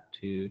had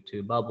to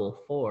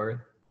bubble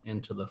forth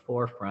into the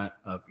forefront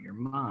of your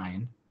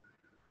mind.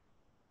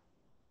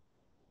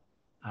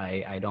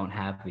 I don't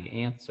have the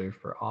answer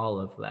for all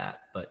of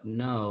that, but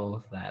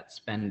know that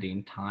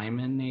spending time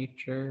in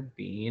nature,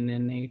 being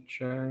in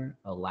nature,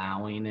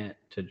 allowing it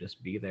to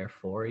just be there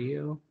for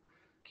you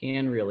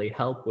can really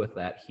help with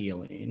that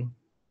healing.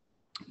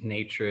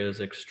 Nature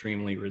is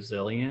extremely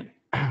resilient,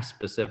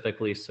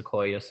 specifically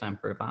Sequoia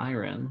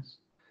sempervirens,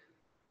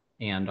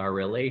 and our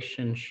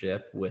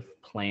relationship with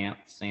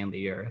plants and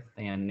the earth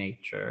and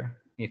nature,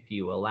 if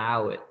you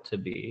allow it to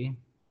be,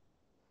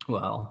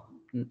 well,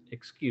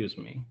 excuse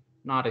me,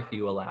 not if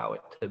you allow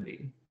it to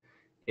be.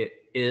 It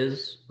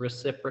is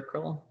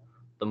reciprocal.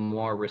 The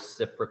more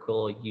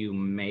reciprocal you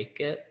make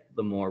it,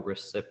 the more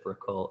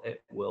reciprocal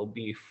it will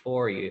be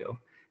for you.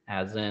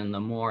 As in, the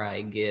more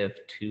I give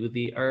to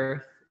the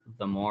earth,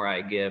 the more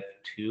I give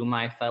to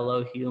my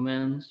fellow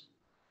humans,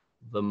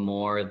 the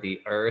more the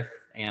earth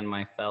and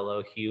my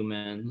fellow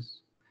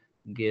humans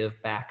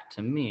give back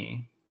to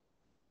me.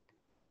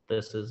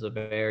 This is a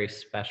very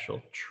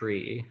special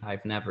tree.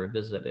 I've never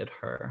visited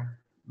her.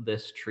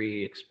 This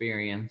tree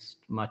experienced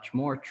much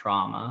more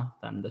trauma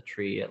than the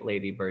tree at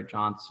Lady Bird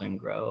Johnson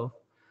Grove.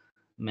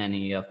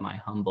 Many of my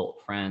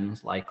Humboldt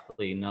friends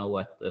likely know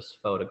what this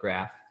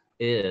photograph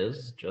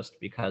is just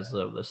because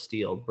of the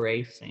steel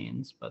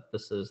bracings, but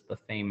this is the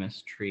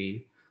famous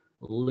tree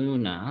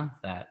Luna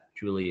that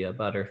Julia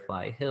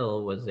Butterfly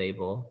Hill was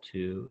able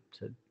to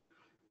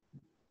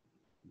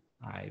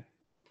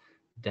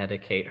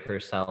dedicate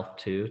herself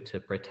to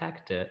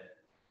protect it.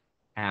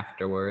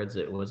 Afterwards,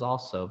 it was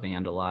also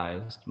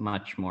vandalized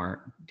much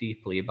more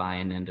deeply by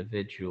an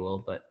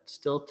individual, but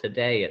still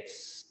today it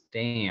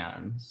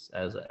stands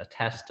as a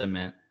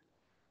testament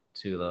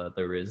to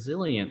the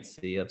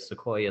resiliency of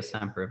Sequoia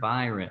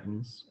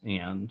sempervirens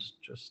and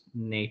just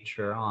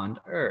nature on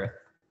Earth.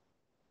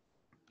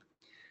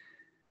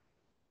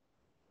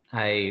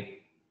 I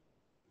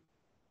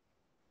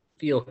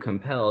feel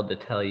compelled to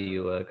tell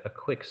you a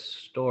quick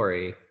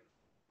story.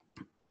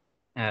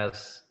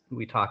 as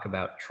we talk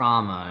about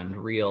trauma and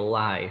real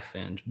life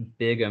and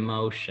big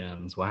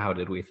emotions, wow,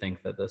 did we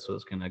think that this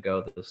was going to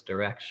go this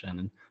direction?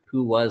 And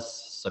who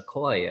was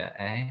Sequoia,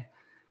 eh?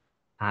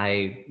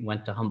 I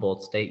went to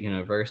Humboldt State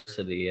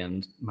University,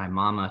 and my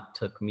mama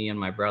took me and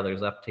my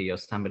brothers up to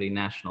Yosemite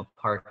National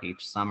Park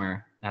each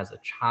summer as a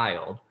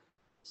child.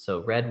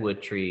 So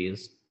redwood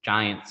trees,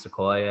 giant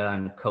sequoia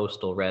and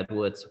coastal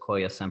redwood,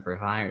 Sequoia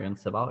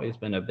sempervirens, have always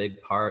been a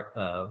big part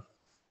of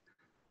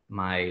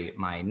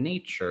my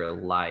nature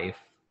life,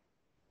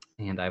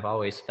 and I've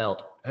always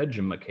felt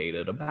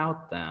educated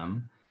about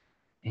them.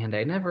 And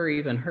I never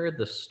even heard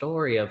the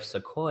story of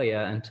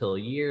Sequoia until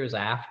years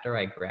after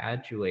I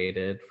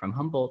graduated from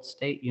Humboldt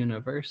State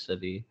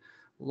University.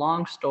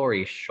 Long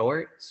story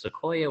short,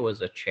 Sequoia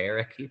was a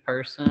Cherokee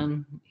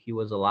person. He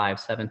was alive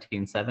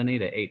 1770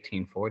 to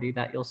 1840,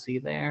 that you'll see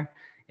there.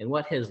 And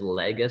what his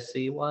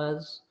legacy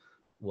was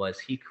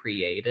he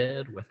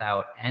created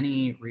without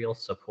any real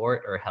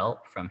support or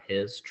help from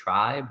his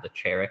tribe, the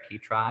Cherokee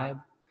tribe,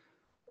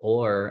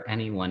 or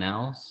anyone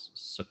else.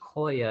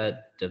 Sequoia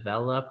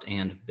developed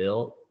and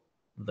built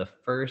the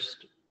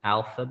first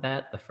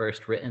alphabet, the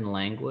first written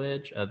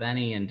language of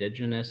any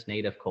indigenous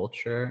native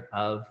culture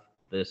of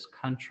this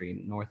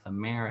country, North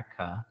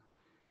America.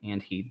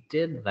 And he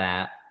did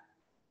that,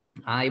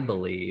 I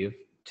believe,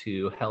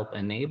 to help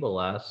enable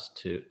us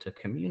to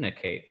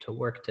communicate, to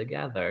work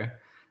together.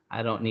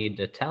 I don't need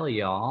to tell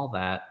y'all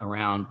that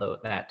around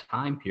that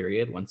time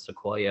period when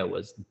Sequoia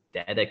was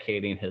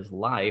dedicating his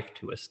life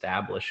to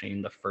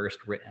establishing the first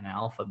written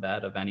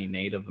alphabet of any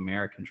Native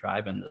American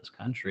tribe in this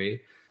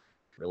country,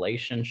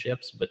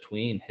 relationships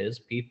between his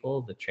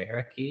people, the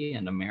Cherokee,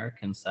 and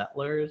American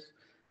settlers,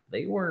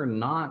 they were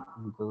not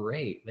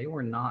great. They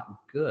were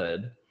not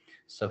good.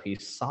 So he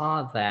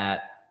saw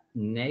that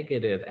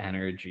negative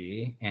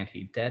energy and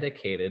he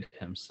dedicated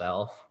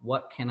himself.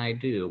 What can I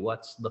do?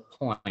 What's the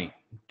point?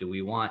 Do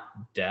we want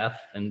death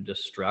and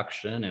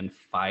destruction and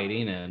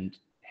fighting and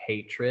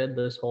hatred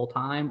this whole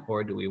time?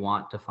 Or do we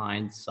want to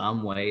find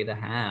some way to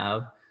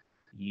have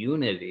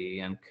unity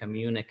and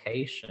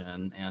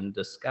communication and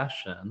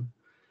discussion?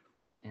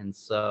 And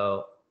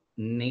so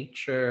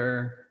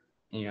nature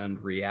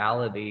and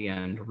reality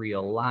and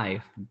real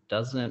life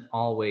doesn't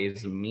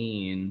always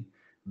mean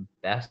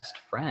best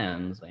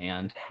friends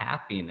and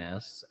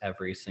happiness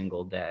every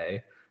single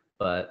day.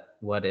 But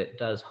what it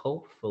does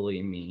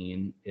hopefully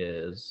mean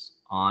is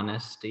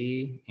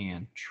honesty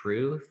and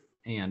truth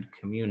and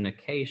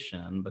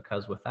communication,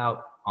 because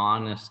without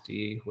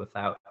honesty,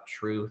 without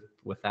truth,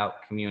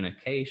 without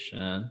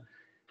communication,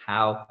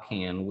 how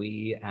can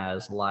we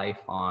as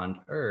life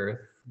on Earth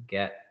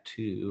get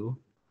to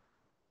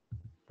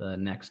the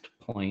next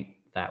point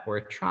that we're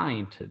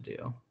trying to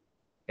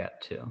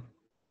get to?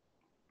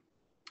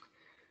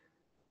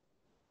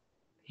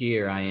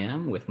 Here I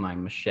am with my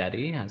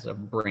machete as a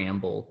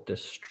bramble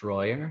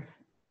destroyer.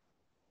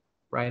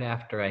 Right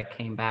after I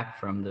came back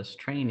from this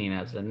training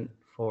as a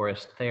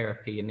forest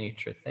therapy and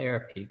nature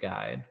therapy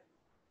guide,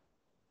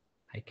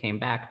 I came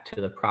back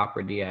to the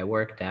property I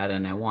worked at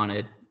and I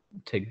wanted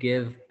to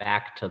give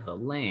back to the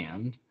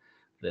land.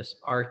 This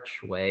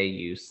archway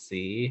you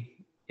see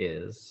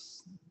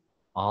is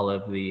all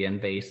of the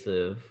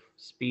invasive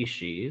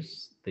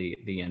species,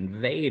 the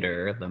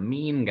invader, the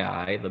mean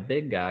guy, the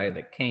big guy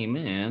that came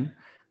in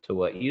to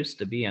what used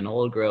to be an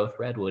old growth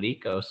redwood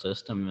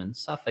ecosystem and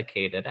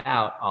suffocated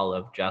out all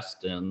of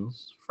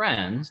Justin's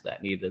friends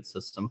that needed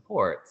some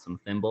support, some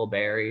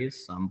thimbleberries,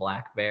 some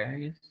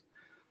blackberries.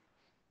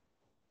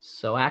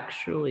 So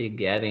actually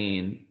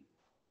getting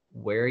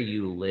where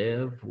you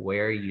live,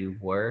 where you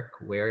work,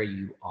 where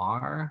you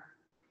are,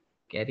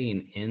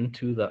 getting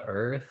into the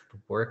earth,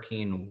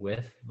 working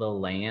with the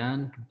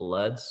land,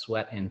 blood,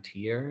 sweat, and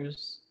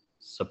tears,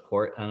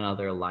 support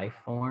another life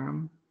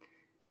form,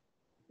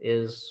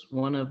 is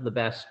one of the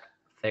best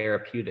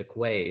therapeutic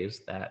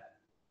ways that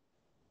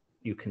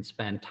you can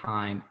spend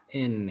time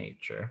in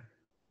nature.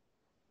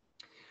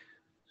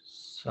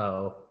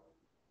 So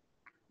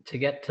to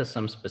get to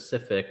some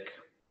specific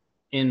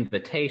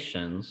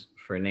invitations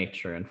for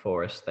nature and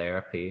forest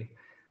therapy,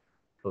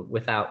 but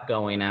without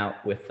going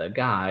out with a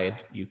guide,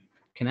 you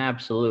can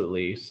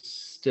absolutely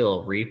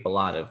still reap a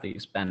lot of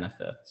these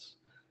benefits.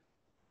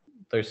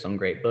 There's some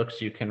great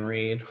books you can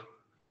read.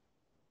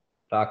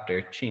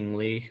 Dr. Ching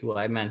Li, who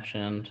I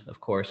mentioned,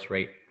 of course,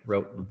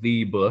 wrote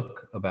the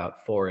book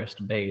about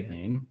forest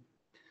bathing.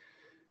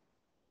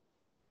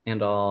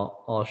 And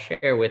I'll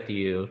share with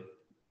you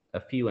a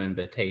few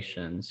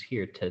invitations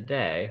here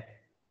today,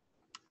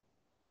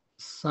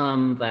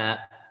 some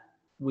that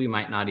we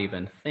might not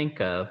even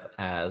think of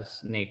as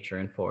nature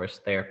and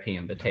forest therapy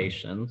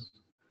invitations,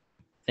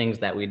 things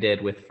that we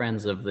did with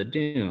Friends of the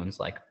Dunes,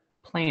 like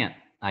plant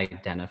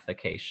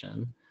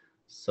identification.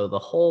 So the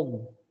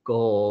whole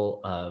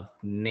goal of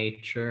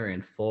nature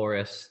and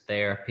forest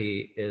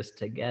therapy is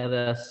to get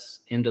us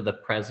into the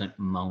present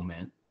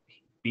moment.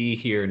 Be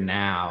here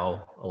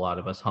now, a lot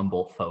of us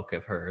Humboldt folk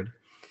have heard.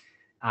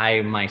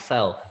 I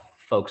myself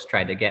folks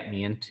tried to get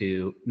me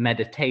into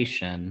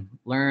meditation.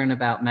 Learn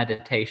about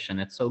meditation.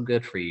 It's so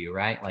good for you,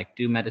 right? Like,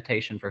 do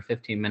meditation for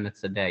 15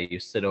 minutes a day. You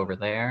sit over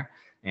there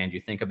and you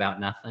think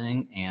about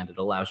nothing, and it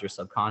allows your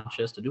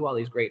subconscious to do all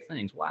these great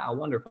things. Wow,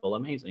 wonderful,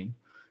 amazing.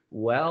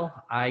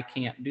 Well, I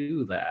can't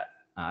do that.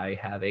 I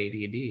have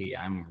ADD.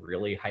 I'm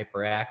really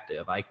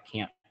hyperactive. I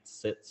can't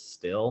sit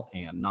still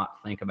and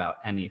not think about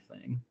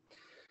anything.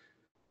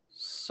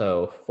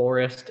 So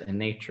forest and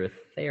nature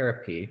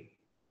therapy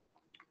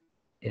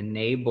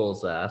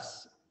enables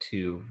us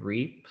to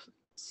reap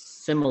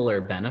similar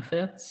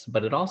benefits,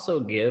 but it also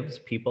gives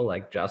people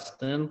like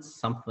Justin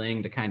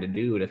something to kind of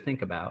do, to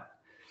think about.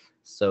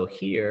 So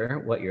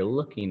here, what you're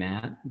looking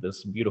at,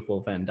 this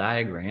beautiful Venn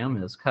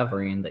diagram, is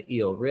covering the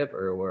Eel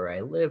River where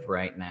I live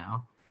right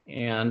now.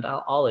 And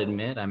I'll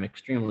admit I'm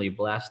extremely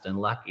blessed and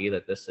lucky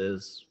that this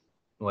is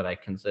what I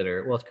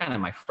consider, well, it's kind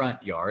of my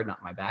front yard,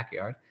 not my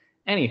backyard.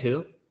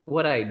 Anywho,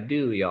 what I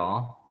do,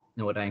 y'all,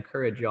 and what I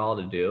encourage y'all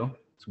to do,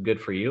 it's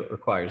good for you. It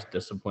requires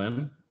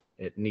discipline.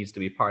 It needs to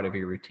be part of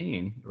your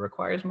routine. It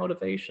requires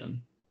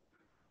motivation.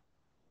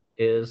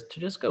 Is to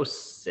just go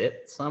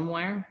sit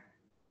somewhere.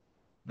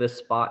 This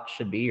spot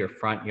should be your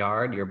front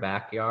yard, your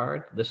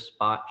backyard. This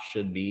spot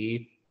should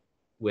be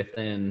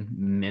within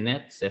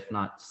minutes, if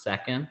not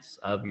seconds,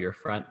 of your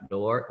front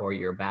door or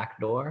your back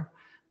door.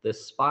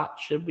 This spot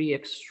should be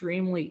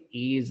extremely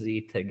easy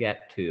to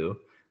get to.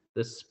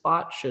 This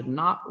spot should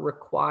not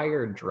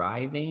require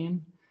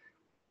driving.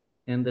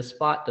 And this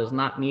spot does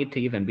not need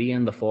to even be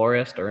in the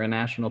forest or a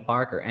national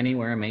park or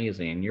anywhere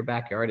amazing. Your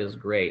backyard is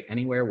great.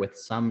 Anywhere with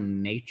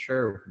some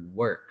nature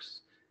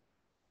works.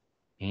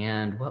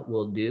 And what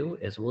we'll do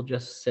is we'll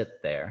just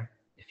sit there.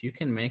 If you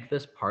can make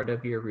this part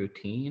of your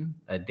routine,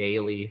 a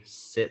daily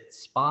sit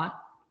spot,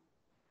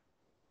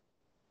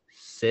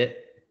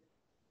 sit,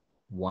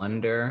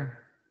 wonder,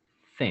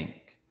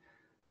 think.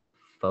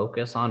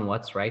 Focus on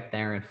what's right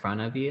there in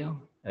front of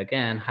you.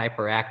 Again,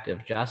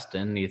 hyperactive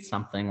Justin needs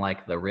something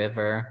like the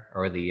river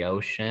or the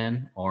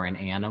ocean or an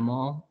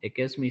animal. It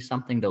gives me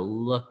something to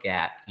look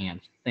at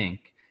and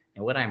think.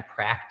 And what I'm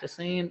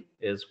practicing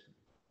is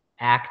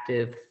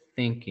active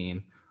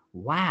thinking.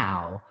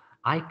 Wow,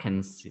 I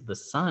can see the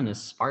sun is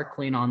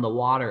sparkling on the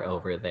water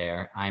over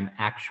there. I'm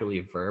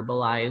actually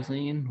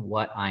verbalizing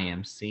what I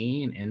am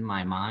seeing in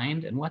my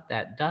mind. And what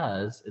that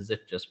does is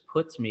it just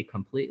puts me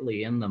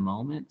completely in the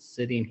moment,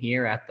 sitting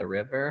here at the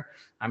river.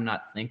 I'm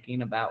not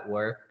thinking about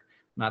work,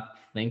 not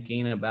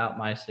thinking about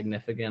my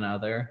significant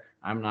other.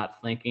 I'm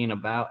not thinking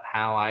about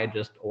how I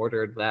just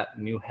ordered that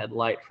new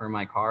headlight for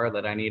my car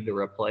that I need to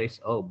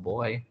replace. Oh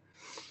boy.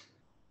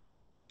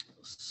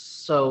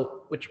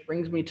 So, which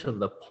brings me to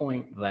the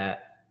point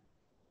that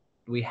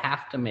we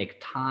have to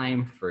make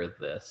time for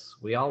this.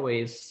 We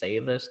always say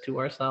this to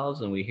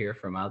ourselves and we hear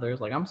from others,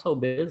 like, I'm so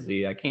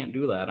busy, I can't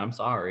do that, I'm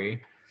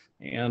sorry.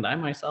 And I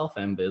myself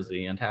am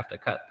busy and have to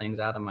cut things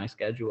out of my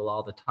schedule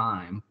all the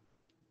time.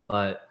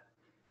 But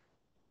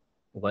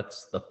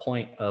what's the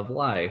point of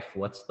life?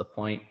 What's the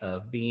point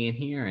of being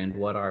here, and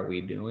what are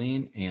we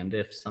doing? And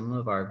if some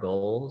of our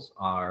goals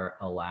are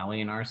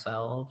allowing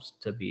ourselves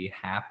to be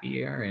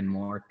happier and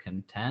more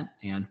content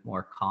and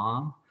more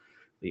calm,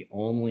 the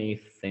only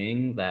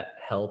thing that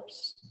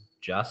helps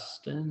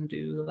Justin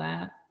do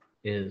that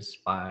is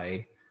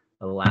by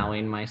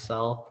allowing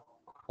myself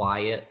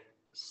quiet,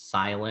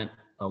 silent,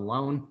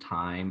 alone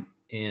time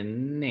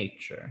in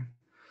nature.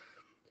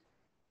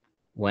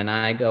 When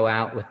I go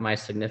out with my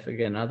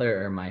significant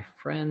other or my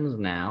friends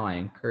now, I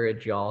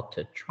encourage y'all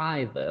to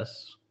try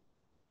this.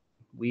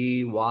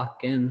 We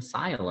walk in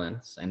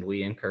silence and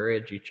we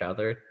encourage each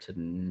other to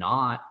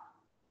not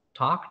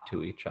talk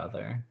to each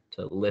other,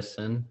 to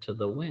listen to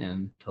the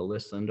wind, to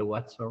listen to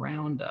what's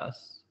around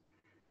us.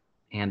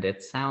 And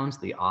it sounds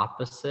the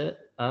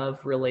opposite of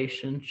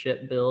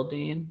relationship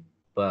building,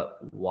 but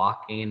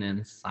walking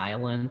in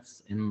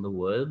silence in the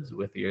woods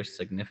with your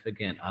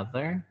significant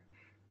other,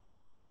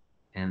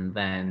 and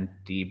then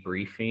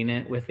debriefing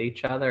it with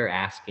each other,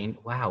 asking,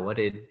 wow, what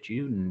did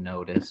you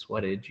notice?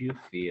 What did you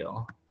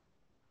feel?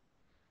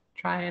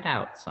 Try it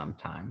out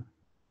sometime.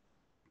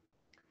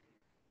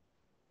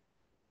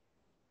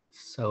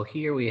 So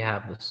here we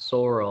have the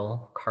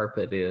sorrel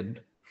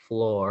carpeted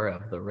floor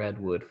of the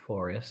redwood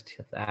forest,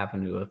 the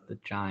Avenue of the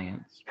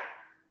Giants.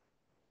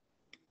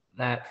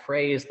 That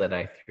phrase that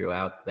I threw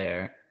out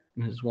there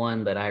is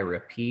one that I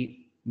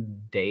repeat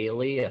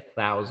daily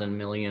 1,000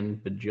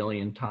 million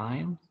bajillion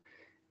times.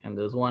 And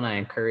there's one I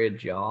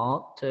encourage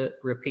y'all to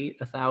repeat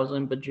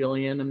 1,000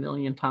 bajillion a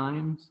million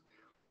times.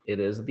 It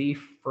is the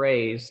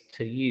phrase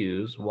to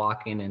use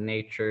walking in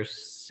nature,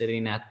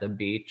 sitting at the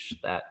beach,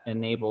 that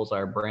enables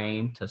our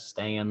brain to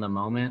stay in the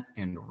moment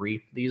and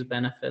reap these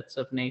benefits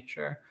of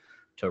nature.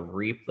 To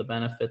reap the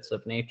benefits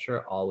of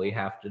nature, all we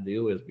have to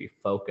do is be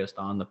focused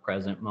on the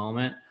present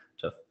moment.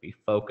 To be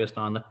focused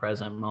on the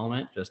present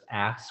moment, just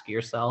ask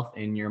yourself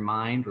in your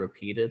mind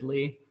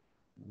repeatedly,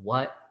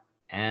 what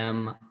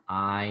am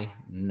I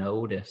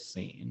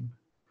noticing?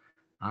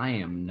 I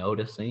am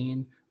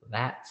noticing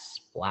that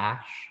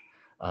splash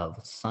of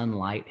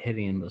sunlight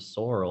hitting the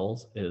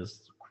sorrels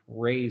is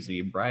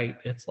crazy bright.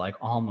 It's like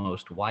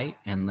almost white.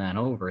 And then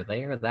over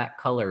there, that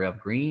color of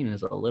green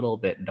is a little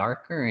bit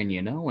darker. And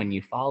you know, when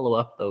you follow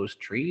up those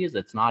trees,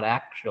 it's not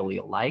actually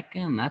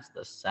lichen. That's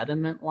the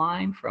sediment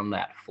line from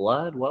that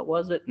flood. What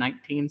was it?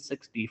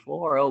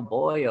 1964. Oh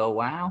boy, oh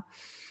wow.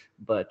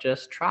 But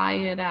just try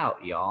it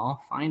out,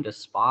 y'all. Find a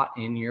spot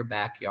in your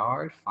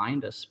backyard,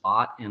 find a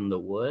spot in the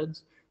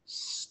woods.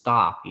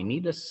 Stop. You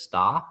need to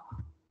stop.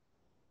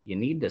 You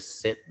need to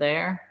sit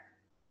there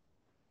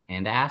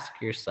and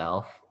ask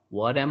yourself,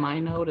 what am I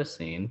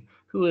noticing?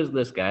 Who is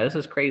this guy? This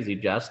is crazy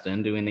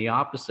Justin doing the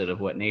opposite of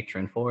what nature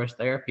and forest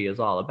therapy is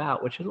all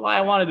about, which is why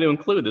I wanted to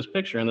include this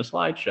picture in the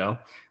slideshow.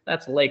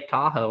 That's Lake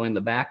Tahoe in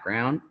the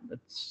background.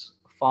 It's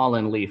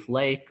Fallen Leaf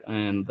Lake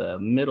in the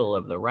middle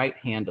of the right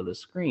hand of the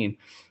screen.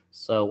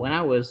 So when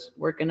I was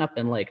working up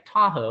in Lake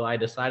Tahoe, I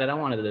decided I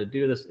wanted to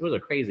do this. It was a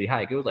crazy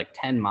hike. It was like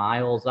 10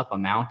 miles up a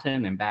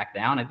mountain and back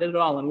down. I did it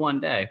all in one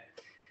day.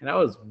 And I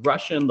was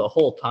rushing the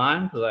whole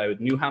time because I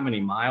knew how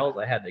many miles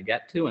I had to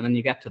get to. And then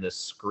you got to this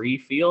scree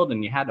field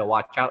and you had to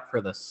watch out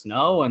for the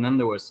snow. And then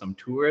there was some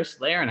tourists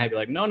there and I'd be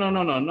like,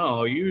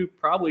 no, you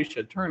probably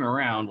should turn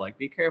around. Like,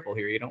 be careful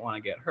here. You don't want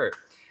to get hurt.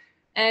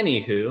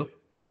 Anywho,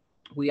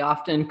 we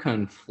often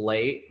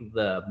conflate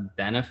the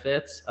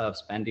benefits of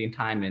spending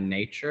time in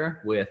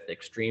nature with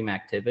extreme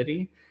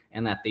activity,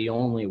 and that the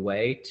only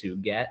way to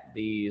get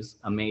these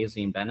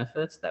amazing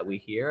benefits that we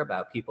hear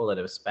about people that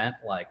have spent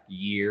like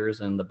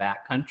years in the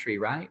backcountry,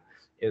 right,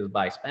 is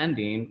by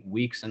spending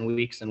weeks and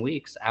weeks and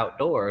weeks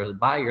outdoors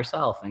by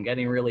yourself and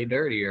getting really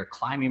dirty or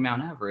climbing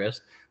Mount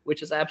Everest,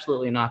 which is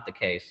absolutely not the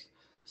case.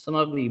 Some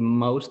of the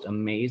most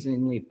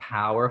amazingly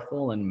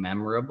powerful and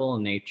memorable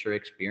nature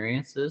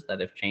experiences that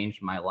have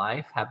changed my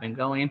life have been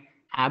going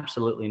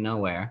absolutely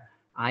nowhere.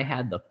 I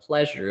had the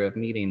pleasure of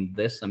meeting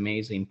this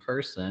amazing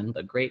person,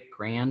 the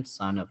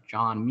great-grandson of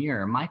John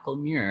Muir, Michael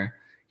Muir.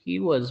 He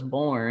was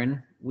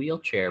born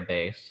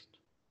wheelchair-based.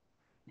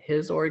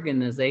 His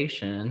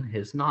organization,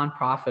 his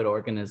nonprofit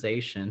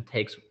organization,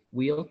 takes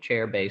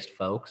wheelchair-based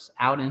folks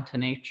out into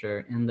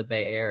nature in the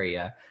Bay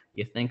Area.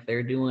 You think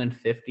they're doing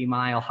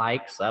 50-mile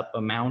hikes up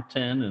a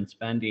mountain and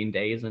spending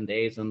days and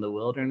days in the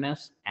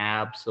wilderness?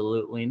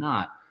 Absolutely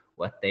not.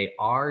 What they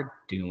are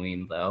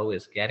doing, though,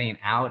 is getting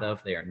out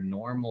of their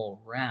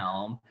normal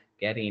realm,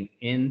 getting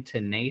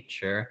into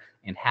nature,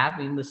 and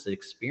having this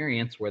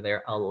experience where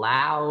they're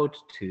allowed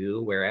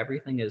to, where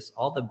everything is,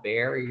 all the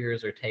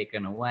barriers are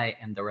taken away,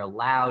 and they're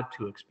allowed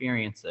to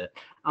experience it.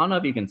 I don't know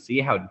if you can see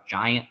how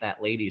giant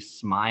that lady's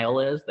smile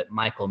is that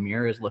Michael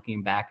Muir is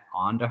looking back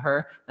onto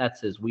her.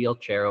 That's his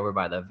wheelchair over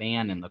by the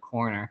van in the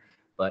corner.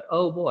 But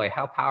oh boy,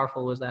 how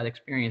powerful was that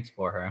experience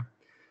for her?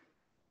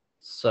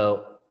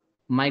 So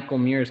Michael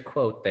Muir's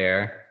quote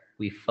there,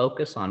 we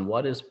focus on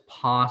what is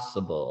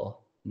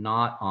possible,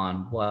 not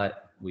on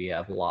what we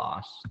have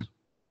lost.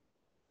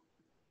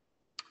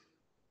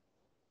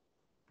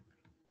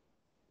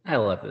 I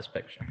love this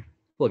picture.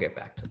 We'll get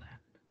back to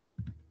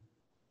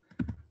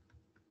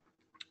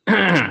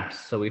that.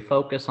 So we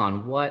focus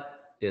on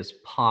what is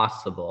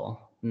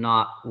possible,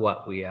 not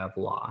what we have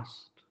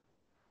lost.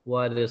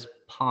 What is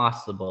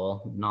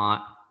possible,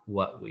 not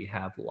what we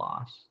have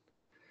lost.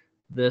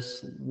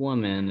 This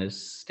woman is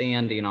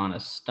standing on a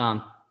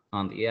stump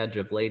on the edge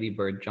of Lady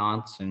Bird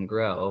Johnson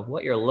Grove.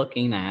 What you're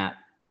looking at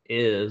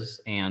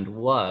is and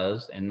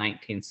was in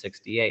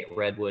 1968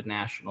 Redwood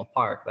National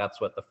Park.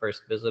 That's what the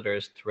first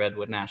visitors to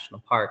Redwood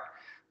National Park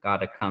got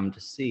to come to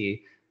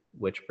see,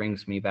 which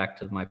brings me back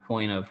to my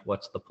point of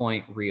what's the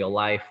point? Real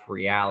life,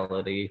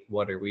 reality.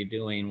 What are we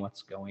doing?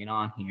 What's going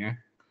on here?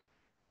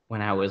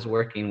 When I was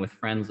working with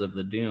Friends of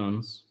the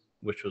Dunes,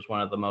 which was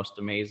one of the most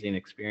amazing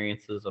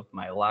experiences of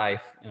my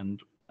life,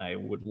 and I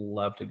would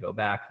love to go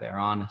back there,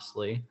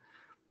 honestly.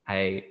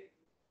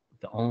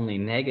 The only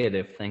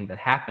negative thing that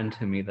happened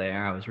to me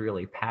there, I was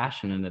really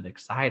passionate and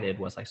excited,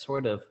 was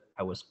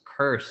I was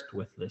cursed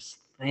with this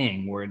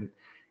thing where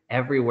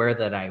everywhere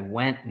that I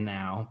went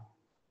now,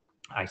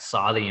 I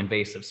saw the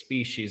invasive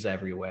species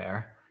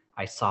everywhere.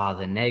 I saw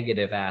the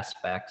negative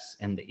aspects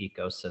in the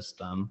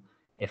ecosystem.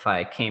 If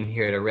I came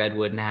here to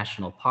Redwood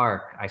National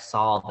Park, I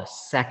saw the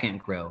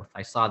second growth.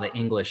 I saw the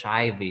English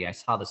ivy. I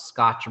saw the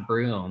Scotch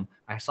broom.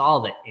 I saw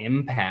the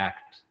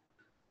impact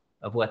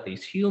of what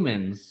these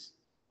humans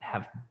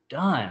have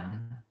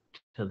done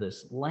to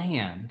this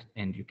land,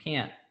 and you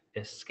can't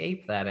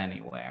escape that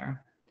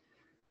anywhere.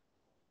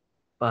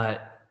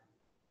 But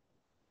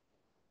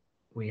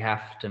we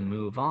have to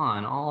move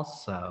on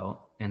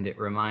also, and it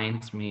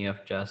reminds me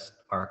of just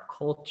our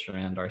culture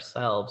and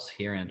ourselves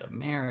here in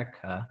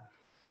America.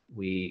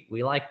 We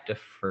like to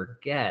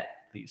forget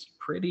these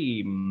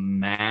pretty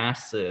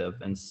massive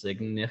and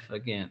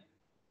significant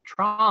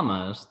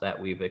traumas that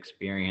we've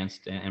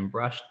experienced and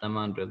brush them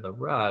under the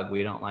rug.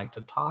 We don't like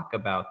to talk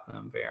about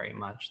them very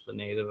much. The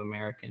Native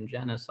American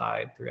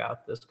genocide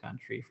throughout this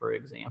country, for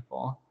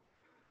example.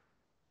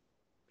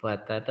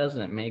 But that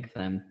doesn't make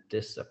them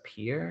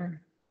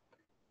disappear.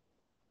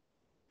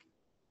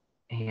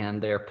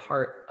 And they're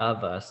part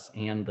of us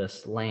and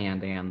this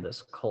land and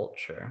this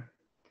culture.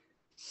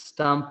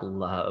 Stump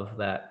love,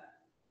 that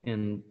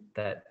in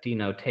that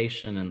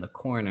denotation in the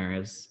corner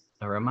is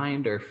a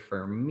reminder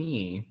for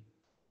me.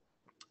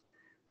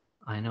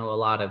 I know a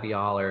lot of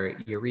y'all are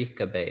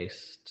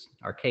Eureka-based,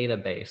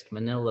 Arcata-based,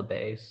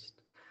 Manila-based.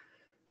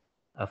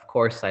 Of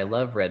course, I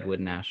love Redwood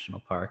National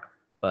Park,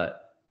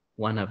 but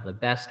one of the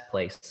best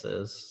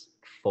places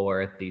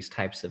for these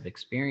types of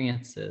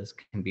experiences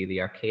can be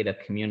the Arcata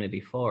Community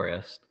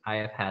Forest. I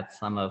have had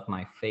some of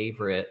my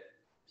favorite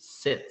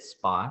sit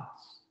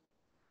spots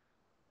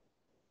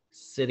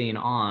sitting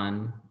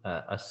on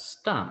a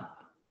stump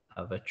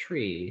of a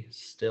tree,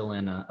 still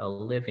in a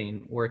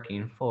living,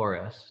 working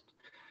forest.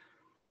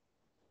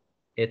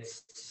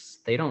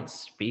 They don't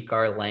speak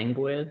our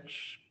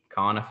language.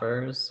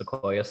 Conifers,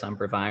 Sequoia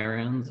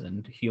sempervirens,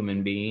 and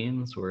human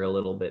beings were a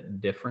little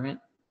bit different.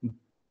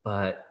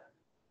 But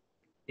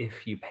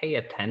if you pay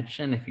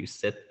attention, if you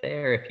sit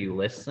there, if you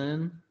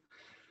listen,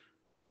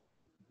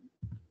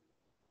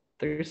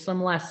 there's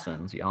some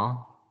lessons,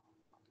 y'all.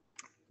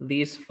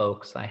 These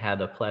folks I had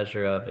the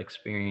pleasure of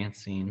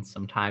experiencing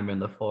some time in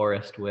the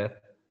forest with,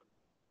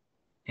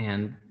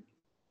 and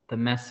the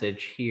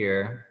message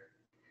here,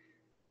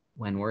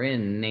 when we're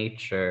in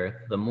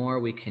nature, the more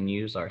we can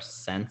use our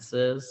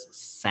senses,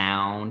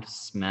 sound,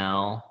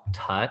 smell,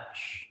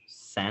 touch,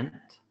 scent,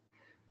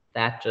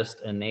 that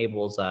just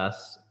enables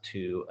us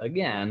to,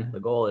 again, the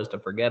goal is to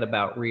forget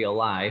about real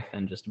life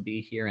and just be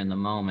here in the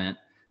moment.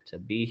 To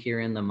be here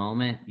in the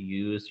moment,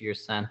 use your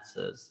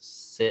senses.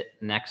 Sit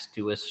next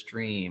to a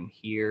stream,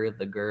 hear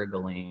the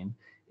gurgling.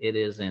 It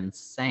is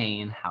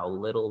insane how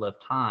little of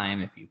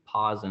time, if you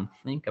pause and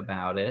think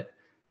about it,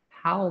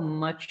 how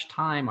much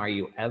time are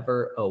you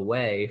ever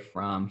away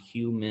from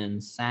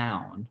human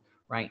sound?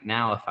 Right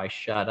now, if I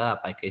shut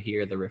up, I could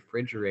hear the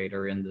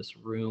refrigerator in this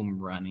room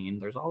running.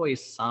 There's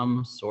always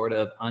some sort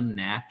of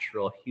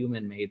unnatural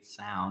human-made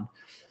sound,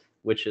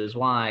 which is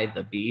why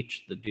the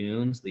beach, the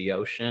dunes, the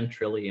ocean,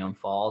 Trillium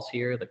Falls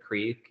here, the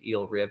creek,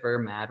 Eel River,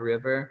 Mad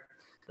River,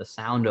 the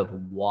sound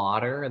of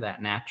water,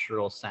 that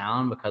natural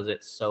sound, because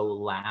it's so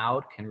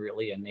loud, can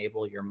really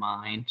enable your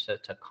mind to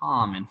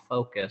calm and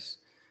focus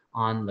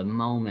on the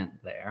moment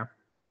there.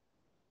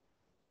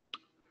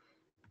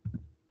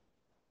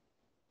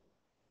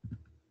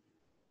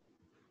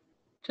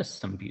 Just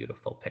some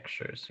beautiful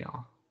pictures,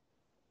 y'all.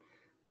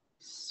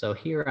 So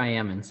here I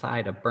am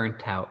inside a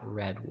burnt out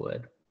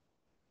redwood.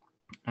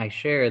 I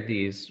share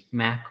these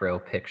macro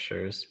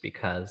pictures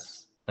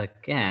because,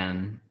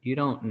 again, you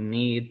don't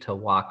need to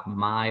walk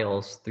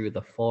miles through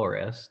the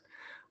forest.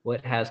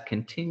 What has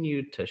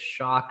continued to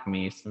shock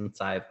me since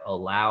I've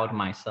allowed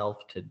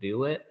myself to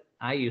do it,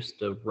 I used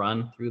to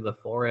run through the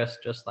forest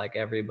just like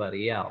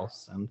everybody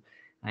else. And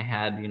I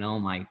had,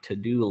 my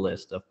to-do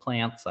list of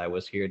plants I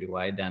was here to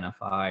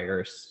identify,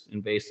 or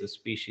invasive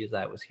species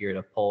I was here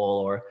to pull,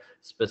 or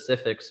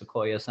specific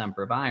Sequoia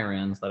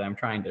sempervirens that I'm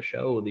trying to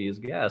show these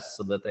guests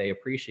so that they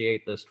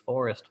appreciate this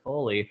forest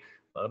fully.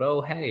 But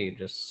oh, hey,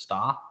 just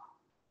stop,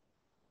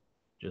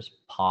 just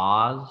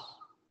pause,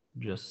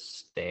 just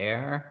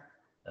stare.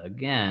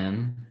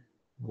 Again,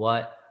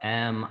 what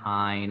am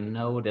I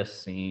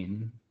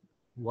noticing?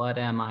 What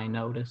am I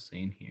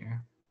noticing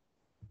here?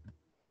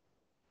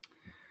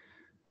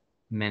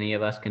 Many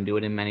of us can do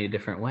it in many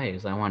different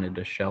ways. I wanted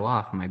to show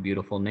off my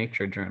beautiful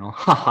nature journal.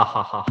 Ha ha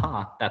ha ha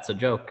ha. That's a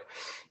joke.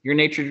 Your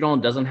nature journal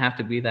doesn't have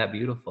to be that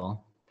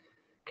beautiful.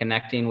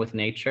 Connecting with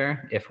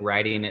nature, if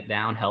writing it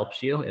down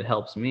helps you, it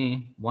helps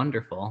me.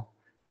 Wonderful.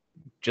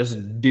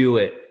 Just do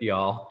it,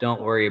 y'all.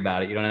 Don't worry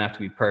about it. You don't have to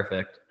be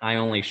perfect. I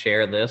only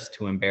share this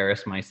to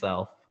embarrass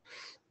myself.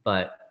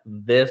 But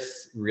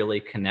this really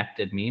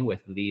connected me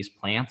with these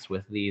plants,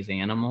 with these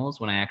animals,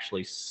 when I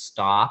actually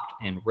stopped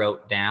and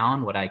wrote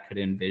down what I could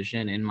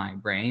envision in my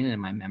brain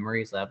and my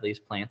memories of these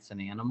plants and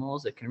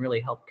animals. It can really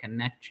help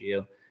connect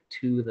you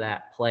to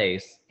that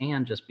place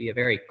and just be a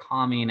very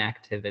calming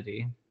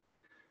activity.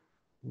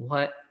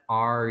 What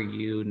are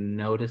you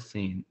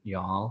noticing,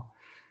 y'all?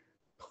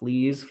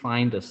 Please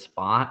find a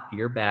spot,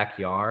 your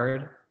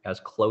backyard,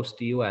 as close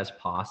to you as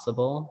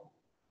possible,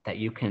 that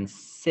you can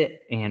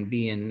sit and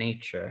be in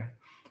nature.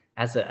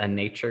 As a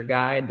nature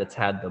guide that's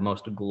had the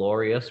most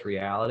glorious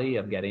reality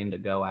of getting to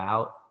go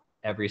out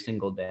every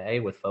single day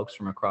with folks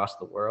from across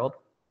the world,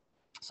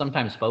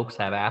 sometimes folks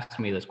have asked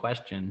me this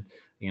question,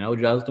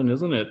 Justin,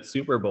 isn't it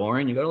super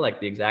boring? You go to like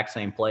the exact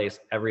same place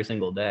every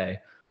single day,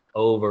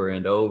 over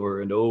and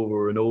over and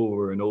over and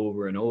over and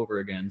over and over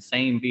again.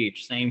 Same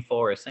beach, same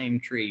forest, same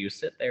tree. You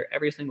sit there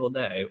every single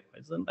day.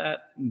 Isn't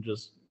that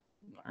just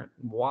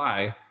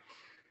why?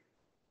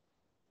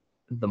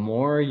 The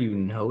more you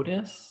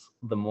notice,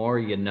 the more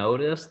you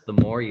notice, the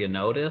more you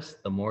notice,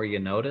 the more you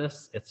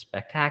notice. It's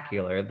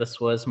spectacular. This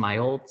was my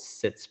old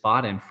sit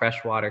spot in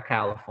Freshwater,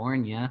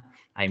 California.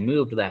 I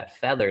moved that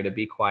feather, to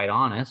be quite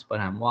honest, but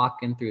I'm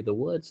walking through the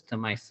woods to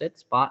my sit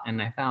spot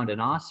and I found an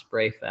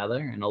osprey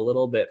feather, and a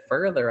little bit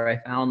further I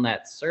found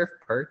that surf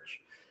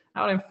perch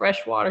out in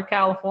Freshwater,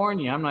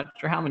 California. I'm not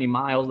sure how many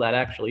miles that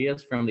actually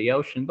is from the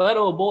ocean, but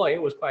oh boy,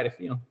 it was quite a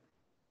few.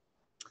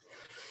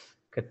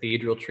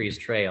 Cathedral Trees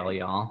Trail,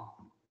 y'all.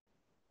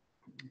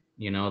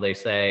 They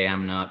say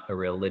I'm not a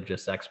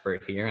religious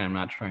expert here. I'm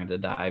not trying to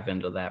dive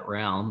into that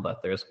realm,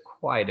 but there's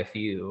quite a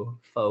few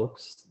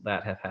folks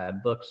that have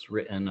had books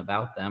written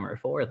about them or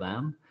for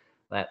them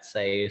that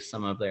say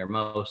some of their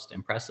most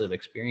impressive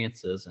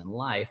experiences in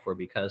life were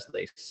because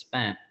they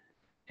spent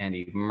an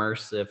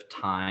immersive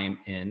time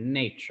in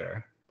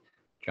nature.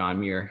 John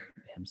Muir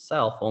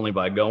himself, only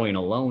by going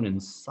alone in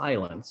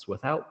silence,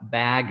 without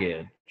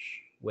baggage,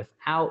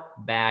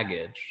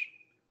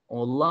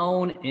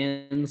 alone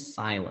in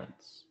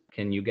silence,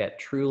 can you get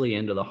truly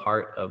into the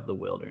heart of the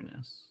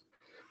wilderness.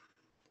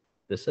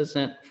 This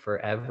isn't for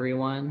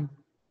everyone,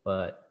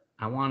 but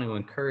I want to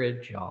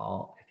encourage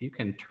y'all, if you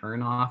can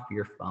turn off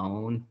your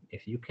phone,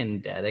 if you can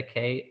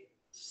dedicate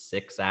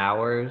 6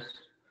 hours,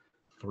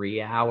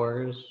 3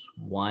 hours,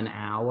 1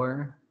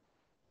 hour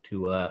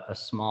to a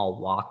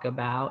small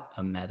walkabout,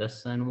 a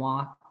medicine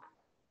walk,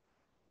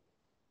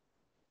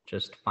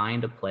 just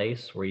find a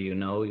place where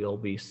you'll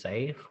be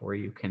safe, where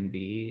you can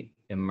be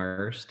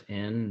immersed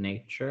in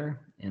nature,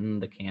 in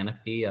the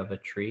canopy of a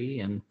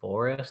tree, in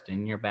forest,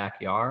 in your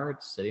backyard,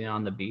 sitting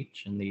on the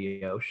beach, in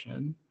the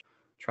ocean.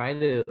 Try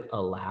to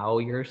allow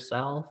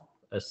yourself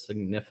a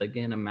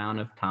significant amount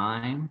of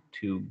time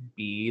to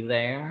be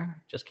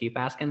there. Just keep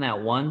asking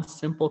that one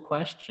simple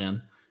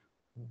question: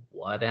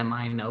 what am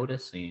I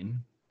noticing?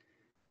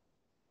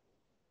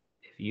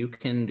 If you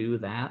can do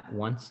that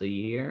once a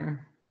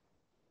year,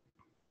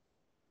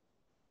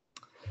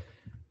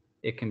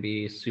 it can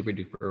be super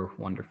duper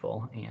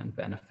wonderful and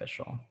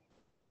beneficial.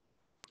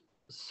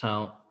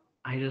 So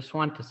I just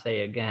want to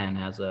say again,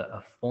 as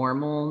a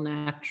formal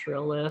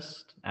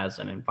naturalist, as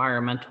an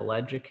environmental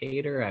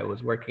educator, I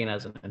was working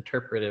as an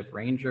interpretive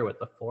ranger with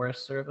the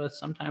Forest Service.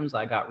 Sometimes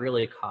I got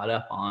really caught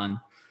up on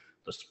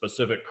the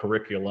specific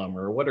curriculum,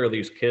 or what are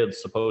these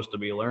kids supposed to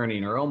be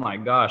learning, or oh my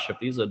gosh, if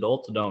these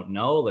adults don't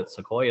know that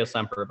Sequoia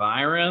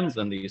sempervirens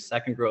and these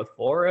second growth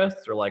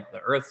forests are like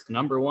the Earth's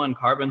 #1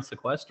 carbon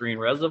sequestering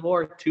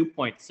reservoir,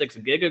 2.6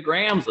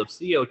 gigagrams of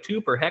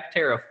CO2 per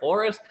hectare of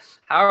forest,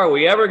 how are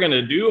we ever going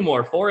to do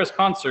more forest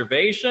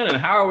conservation, and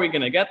how are we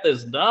going to get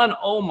this done?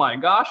 Oh my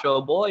gosh,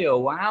 oh boy, oh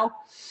wow.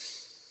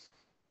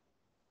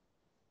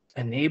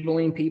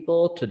 Enabling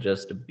people to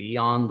just be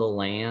on the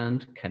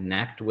land,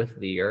 connect with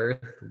the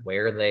earth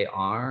where they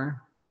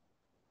are.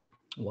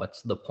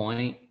 What's the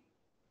point?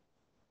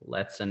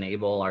 Let's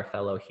enable our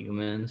fellow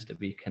humans to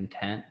be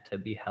content, to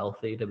be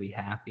healthy, to be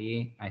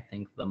happy. I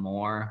think the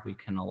more we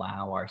can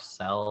allow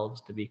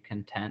ourselves to be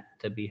content,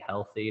 to be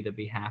healthy, to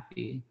be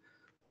happy,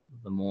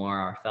 the more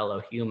our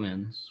fellow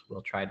humans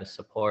will try to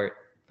support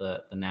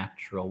the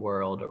natural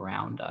world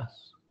around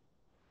us.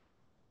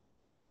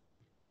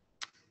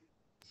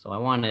 So I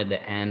wanted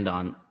to end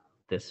on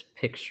this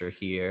picture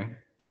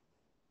here.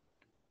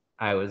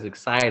 I was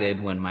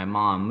excited when my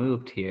mom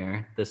moved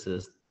here. This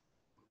is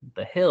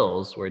the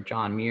hills where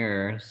John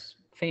Muir's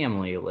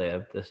family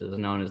lived. This is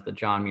known as the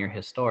John Muir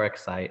Historic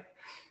Site.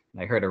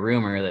 I heard a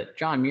rumor that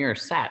John Muir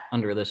sat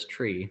under this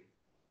tree.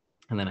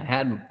 And then I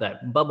had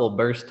that bubble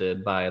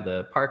bursted by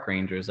the park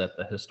rangers at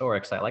the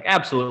historic site. Like,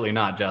 absolutely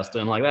not,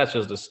 Justin. Like, that's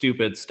just a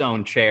stupid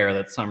stone chair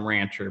that some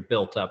rancher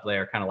built up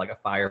there, kind of like a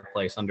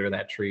fireplace under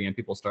that tree. And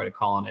people started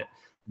calling it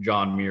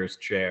John Muir's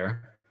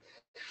chair.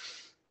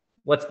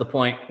 What's the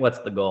point? What's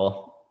the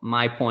goal?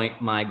 My point,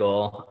 my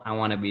goal, I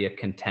want to be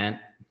content.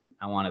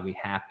 I want to be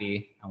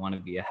happy. I want to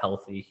be a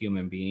healthy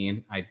human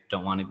being. I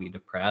don't want to be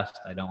depressed.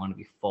 I don't want to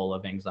be full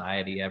of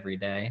anxiety every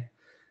day.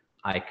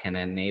 I can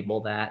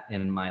enable that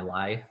in my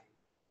life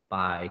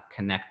by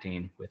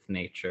connecting with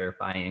nature,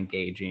 by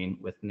engaging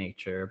with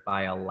nature,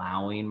 by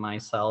allowing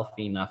myself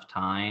enough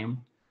time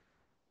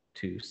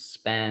to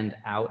spend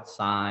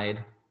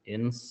outside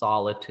in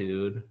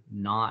solitude,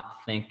 not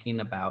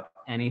thinking about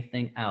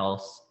anything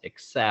else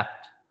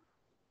except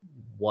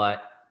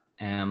what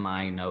am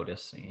I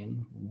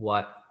noticing?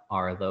 What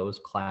are those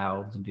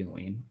clouds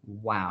doing?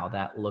 Wow,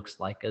 that looks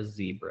like a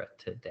zebra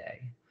today.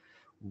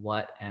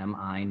 What am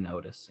I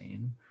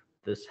noticing?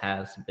 This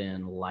has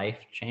been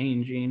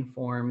life-changing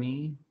for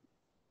me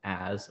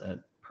as a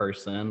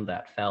person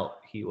that felt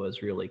he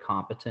was really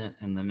competent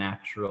in the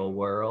natural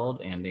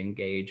world and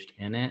engaged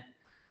in it,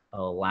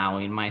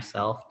 allowing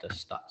myself to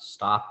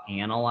stop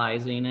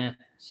analyzing it,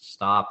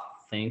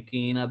 stop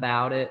thinking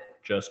about it,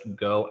 just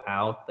go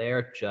out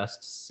there,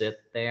 just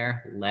sit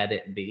there, let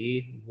it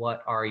be.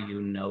 What are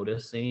you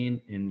noticing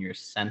in your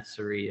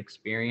sensory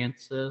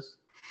experiences?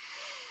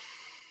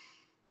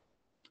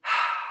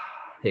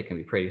 It can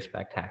be pretty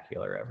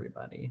spectacular,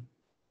 everybody.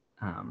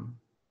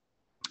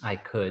 I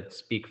could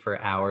speak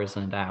for hours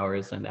and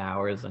hours and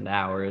hours and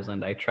hours,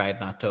 and I tried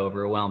not to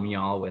overwhelm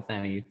y'all with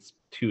any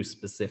too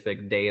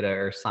specific data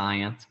or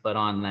science, but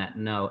on that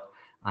note,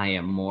 I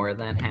am more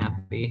than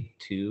happy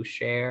to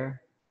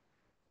share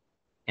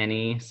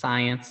any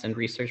science and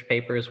research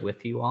papers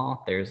with you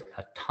all. There's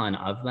a ton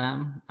of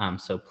them,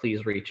 so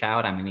please reach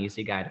out. I'm an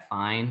easy guy to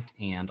find,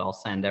 and I'll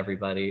send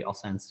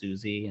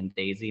Susie and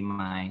Daisy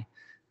my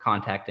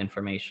contact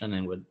information,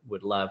 and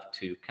would love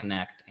to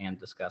connect and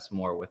discuss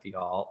more with you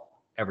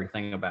all,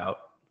 everything about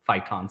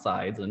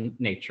phytoncides and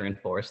nature and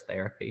forest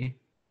therapy.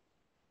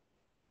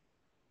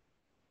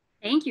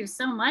 Thank you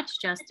so much,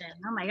 Justin.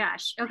 Oh my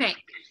gosh. Okay.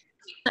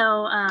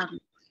 So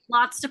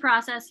lots to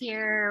process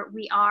here.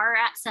 We are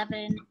at 7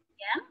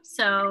 p.m.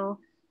 So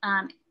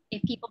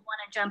if people want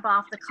to jump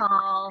off the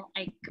call,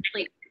 I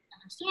completely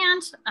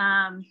understand.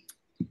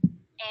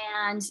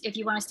 And if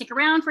you want to stick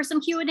around for some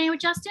Q&A with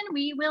Justin,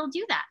 we will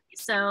do that.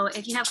 So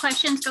if you have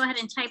questions, go ahead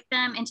and type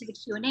them into the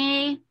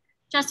Q&A.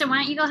 Justin, why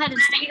don't you go ahead and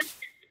stay on the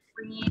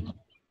screen?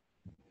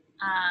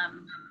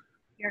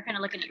 You're kind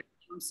of looking at your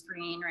Zoom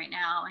screen right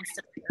now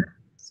instead of your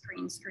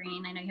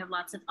screen. I know you have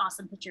lots of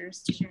awesome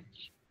pictures to share.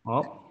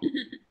 Oh,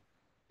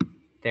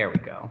 there we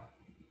go.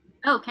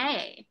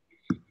 Okay,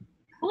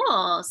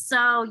 cool.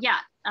 So yeah,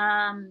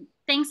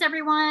 thanks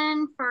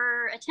everyone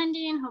for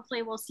attending.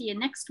 Hopefully we'll see you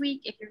next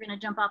week if you're gonna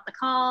jump off the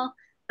call.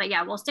 But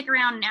yeah, we'll stick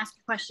around and ask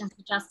your questions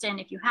to Justin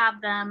if you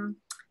have them.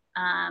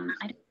 I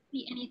don't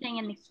see anything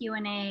in the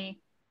Q&A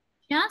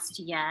just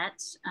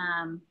yet,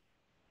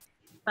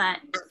 but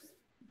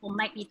people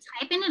might be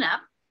typing it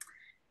up.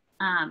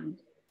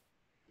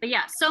 But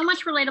yeah, so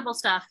much relatable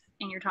stuff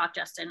in your talk,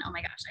 Justin. Oh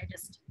my gosh, I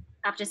just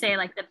have to say,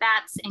 like the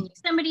bats in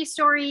Yosemite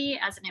story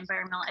as an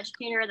environmental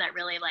educator, that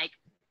really like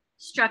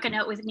struck a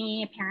note with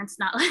me. Parents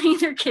not letting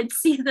their kids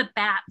see the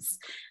bats.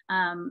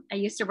 I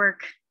used to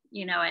work,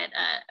 you know, at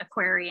an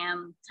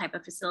aquarium type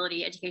of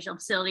facility, educational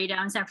facility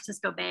down in San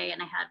Francisco Bay,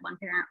 and I had one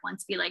parent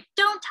once be like,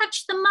 "Don't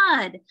touch the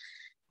mud.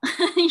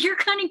 You're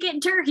gonna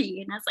get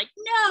dirty." And I was like,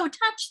 "No,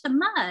 touch the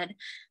mud.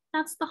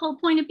 That's the whole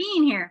point of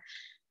being here."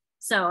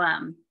 So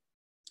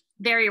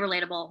very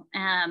relatable.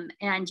 And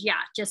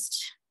yeah,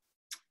 just,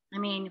 I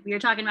mean, we were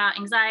talking about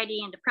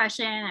anxiety and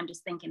depression. I'm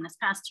just thinking this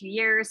past 2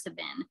 years have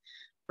been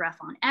rough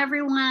on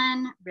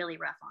everyone, really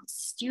rough on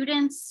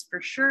students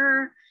for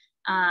sure.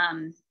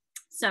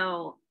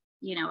 So,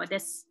 you know,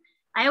 this,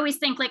 I always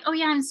think like, oh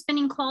yeah, I'm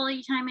spending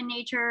quality time in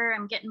nature.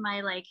 I'm getting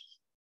my like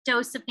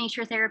dose of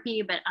nature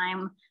therapy, but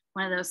I'm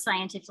one of those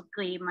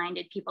scientifically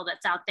minded people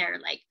that's out there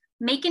like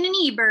making an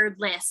eBird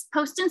list,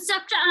 posting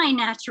stuff to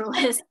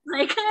iNaturalist,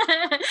 like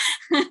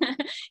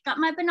got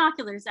my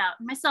binoculars out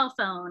and my cell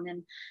phone.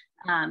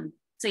 And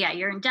so yeah,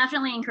 you're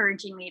definitely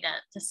encouraging me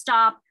to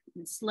stop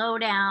and slow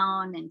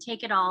down and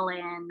take it all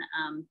in.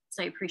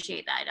 So I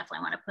appreciate that. I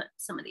definitely want to put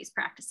some of these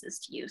practices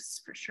to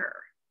use for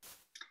sure.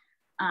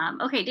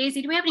 Okay,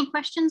 Daisy, do we have any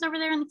questions over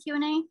there in the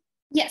Q&A?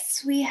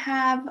 Yes, we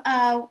have.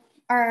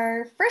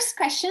 Our first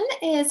question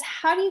is,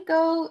 how do you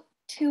go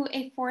to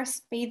a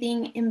forest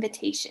bathing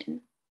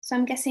invitation? So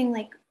I'm guessing,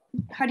 like,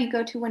 how do you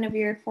go to one of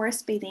your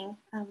forest bathing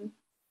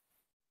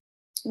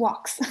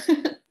walks?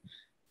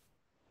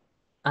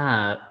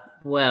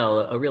 Well,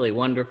 a really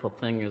wonderful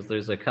thing is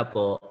there's a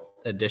couple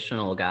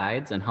additional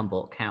guides in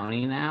Humboldt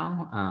County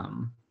now.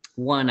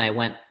 One I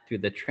went through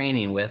the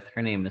training with,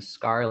 her name is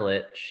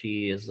Scarlett.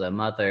 She is a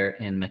mother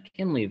in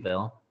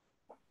McKinleyville.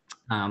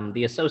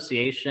 The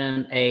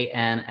association,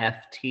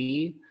 ANFT.earth.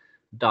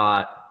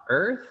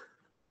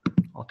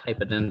 I'll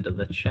type it into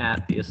the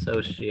chat. The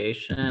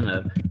Association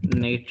of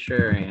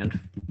Nature and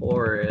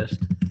Forest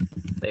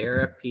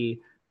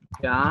Therapy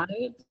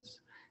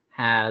Guides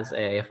has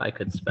a, if I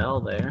could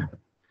spell there,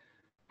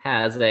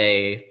 has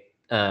a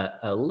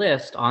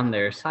list on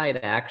their site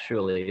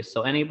actually.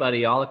 So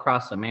anybody all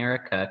across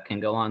America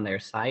can go on their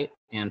site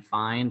and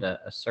find a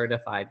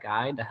certified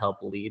guide to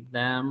help lead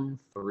them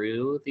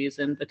through these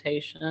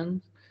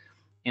invitations.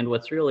 And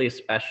what's really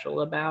special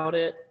about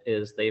it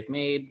is they've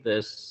made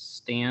this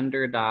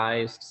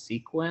standardized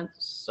sequence.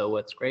 So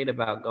what's great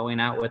about going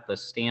out with a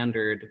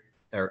standard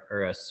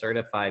or a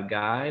certified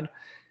guide,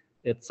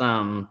 it's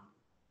to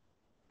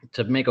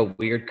make a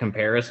weird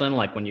comparison,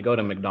 like when you go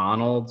to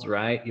McDonald's,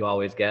 right, you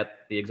always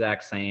get the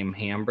exact same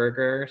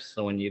hamburger.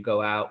 So when you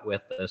go out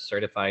with a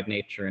certified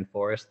nature and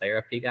forest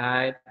therapy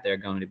guide, they're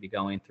going to be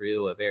going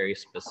through a very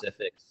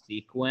specific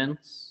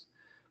sequence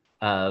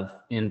of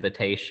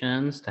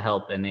invitations to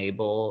help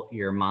enable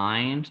your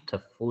mind to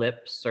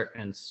flip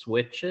certain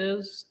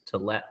switches to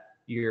let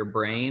your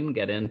brain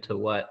get into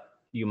what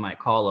you might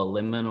call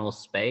a liminal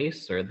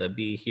space, or the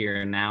be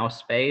here now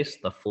space,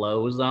 the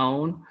flow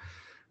zone,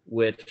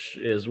 which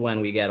is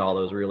when we get all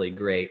those really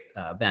great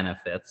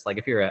benefits. Like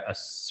if you're a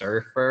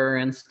surfer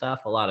and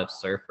stuff, a lot of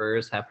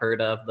surfers have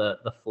heard of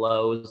the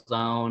flow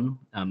zone,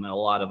 and a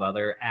lot of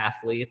other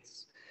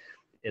athletes.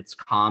 It's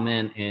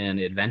common in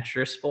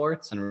adventure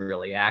sports and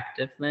really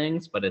active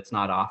things, but it's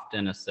not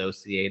often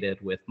associated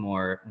with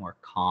more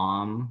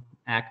calm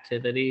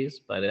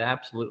activities, but it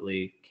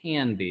absolutely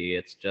can be.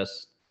 It's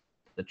just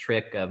the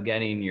trick of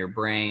getting your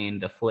brain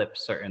to flip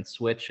certain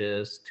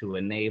switches to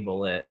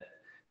enable it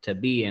to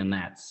be in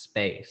that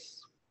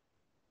space.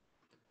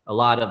 A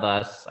lot of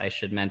us, I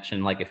should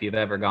mention, like if you've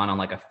ever gone on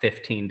like a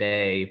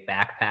 15-day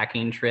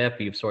backpacking trip,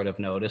 you've sort of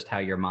noticed how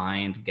your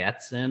mind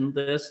gets in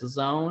this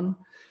zone.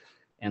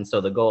 And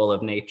so the goal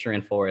of nature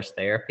and forest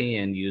therapy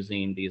and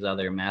using these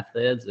other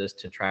methods is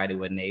to try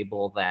to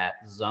enable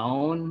that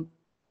zone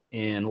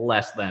in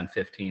less than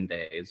 15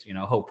 days, you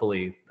know,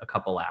 hopefully a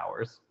couple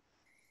hours.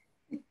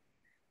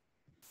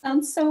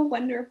 Sounds so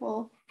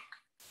wonderful.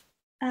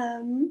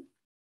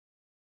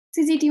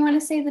 Susie, do you want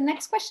to say the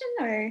next question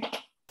or?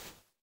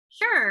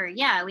 Sure,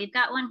 yeah, we've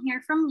got one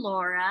here from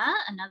Laura,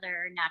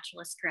 another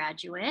naturalist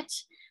graduate.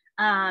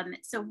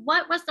 So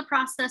what was the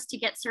process to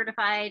get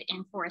certified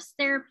in forest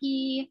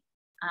therapy?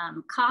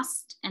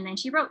 Cost, and then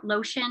she wrote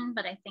lotion,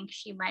 but I think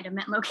she might have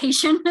meant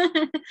location. I'm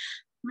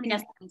gonna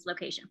guess that means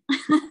location.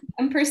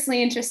 I'm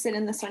personally interested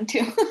in this one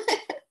too.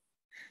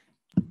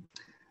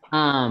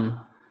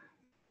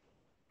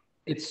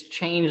 It's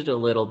changed a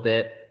little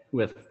bit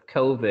with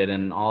COVID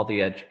and all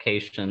the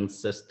education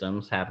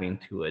systems having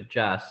to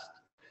adjust.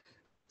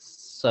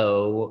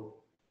 So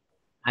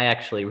I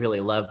actually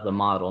really love the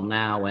model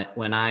now.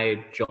 When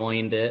I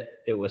joined it,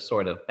 it was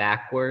sort of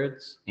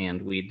backwards,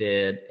 and we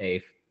did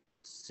a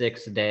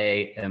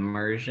 6-day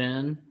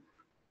immersion,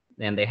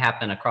 and they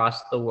happen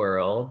across the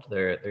world.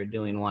 They're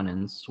doing one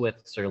in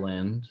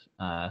Switzerland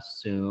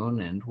soon,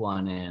 and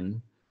one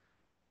in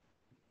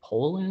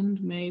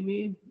Poland,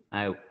 maybe.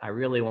 I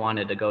really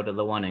wanted to go to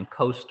the one in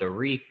Costa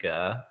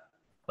Rica,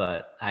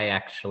 but I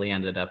actually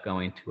ended up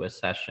going to a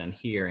session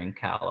here in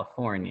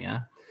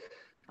California.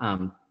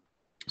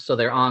 So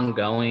they're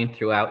ongoing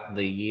throughout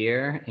the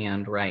year,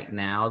 and right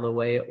now the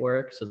way it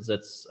works is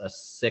it's a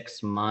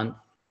 6-month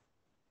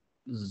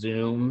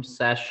Zoom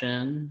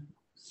session,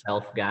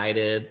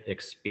 self-guided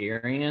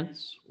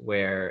experience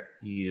where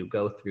you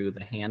go through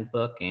the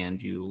handbook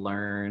and you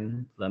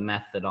learn the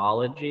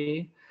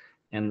methodology.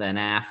 And then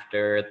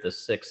after the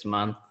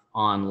 6-month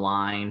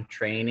online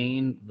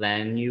training,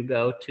 then you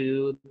go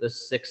to the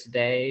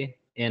 6-day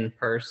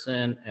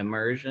in-person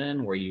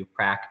immersion where you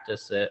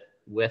practice it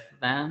with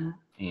them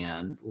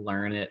and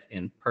learn it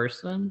in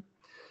person.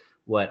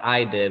 What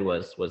I did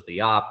was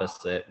the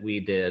opposite. We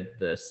did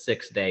the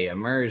 6-day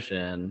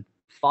immersion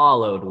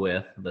followed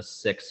with the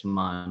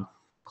 6-month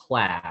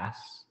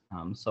class.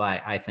 So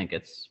I think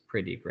it's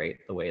pretty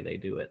great the way they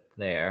do it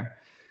there.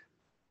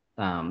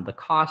 The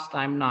cost,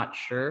 I'm not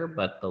sure,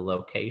 but the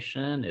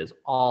location is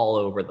all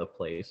over the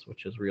place,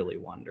 which is really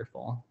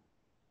wonderful.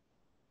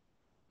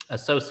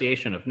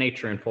 Association of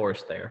Nature and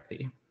Forest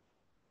Therapy.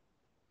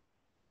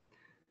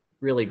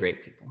 Really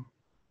great people.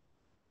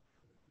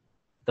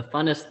 The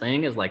funnest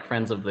thing is, like,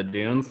 Friends of the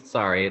Dunes,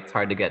 sorry, it's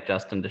hard to get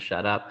Justin to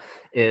shut up,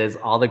 is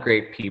all the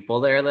great people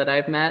there that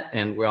I've met,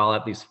 and we all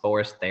have these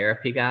forest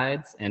therapy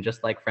guides, and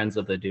just like Friends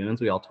of the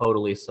Dunes, we all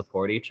totally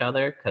support each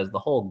other because the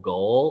whole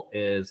goal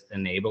is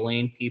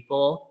enabling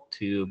people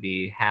to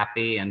be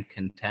happy and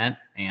content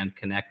and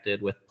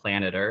connected with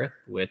planet Earth,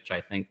 which I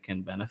think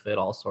can benefit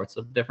all sorts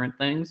of different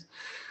things.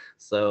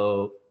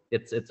 So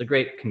it's a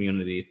great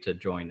community to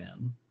join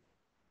in.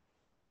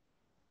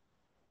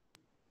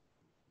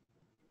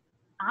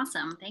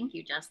 Awesome. Thank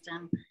you,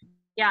 Justin.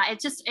 Yeah,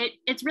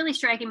 it's really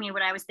striking me.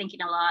 What I was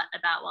thinking a lot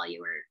about while you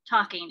were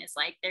talking is,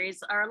 like,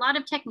 are a lot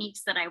of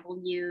techniques that I will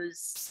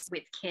use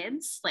with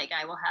kids. Like,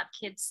 I will have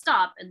kids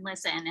stop and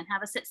listen and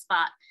have a sit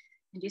spot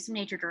and do some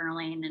nature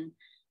journaling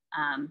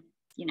and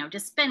you know,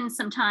 just spend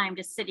some time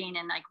just sitting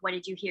and, like, what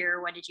did you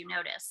hear? What did you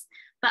notice?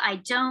 But I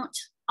don't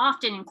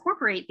often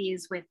incorporate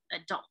these with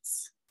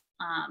adults.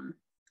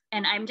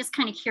 And I'm just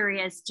kind of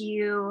curious, do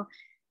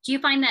you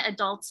find that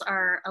adults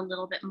are a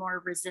little bit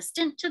more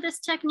resistant to this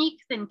technique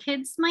than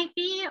kids might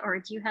be? Or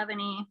do you have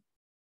any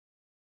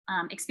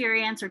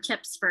experience or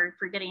tips for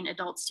getting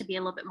adults to be a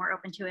little bit more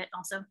open to it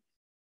also?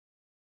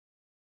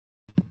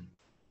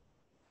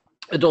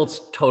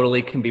 Adults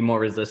totally can be more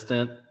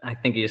resistant. I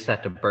think you just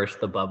have to burst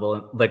the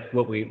bubble. Like,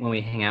 when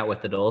we hang out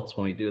with adults,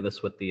 when we do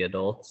this with the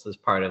adults as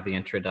part of the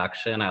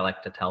introduction, I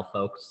like to tell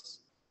folks,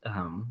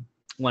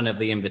 one of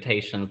the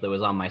invitations that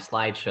was on my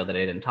slideshow that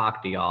I didn't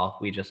talk to y'all,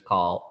 we just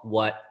call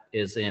what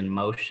is in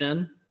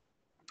motion.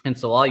 And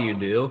so all you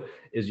do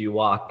is you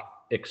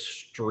walk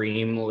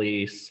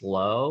extremely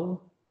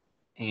slow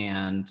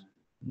and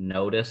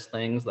notice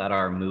things that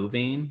are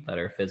moving, that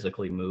are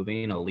physically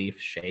moving, a leaf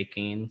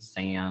shaking,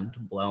 sand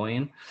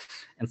blowing.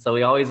 And so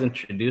we always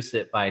introduce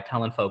it by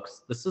telling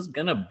folks, this is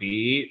gonna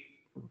be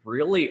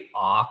really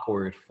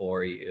awkward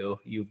for you.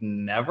 You've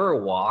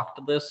never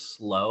walked this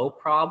slow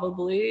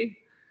probably,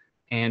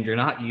 and you're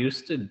not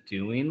used to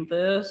doing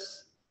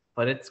this,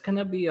 but it's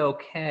gonna be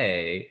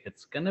okay.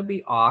 It's gonna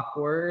be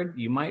awkward.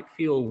 You might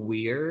feel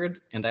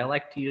weird. And I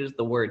like to use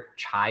the word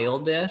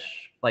childish.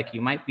 Like, you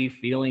might be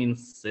feeling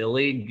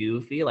silly,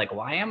 goofy, like,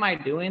 why am I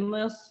doing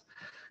this?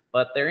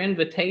 But they're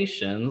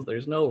invitations.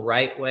 There's no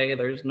right way.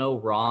 There's no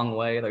wrong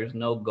way. There's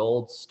no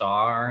gold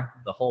star.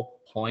 The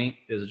whole point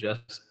is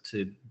just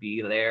to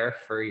be there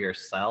for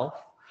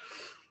yourself.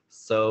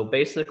 So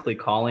basically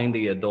calling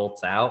the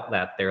adults out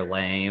that they're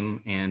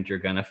lame and you're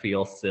going to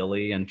feel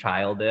silly and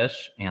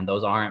childish, and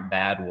those aren't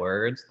bad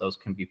words. Those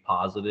can be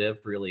positive,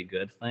 really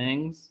good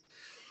things.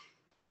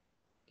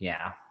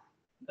 Yeah,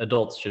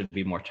 adults should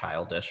be more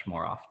childish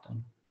more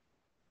often.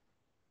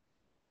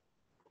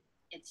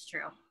 It's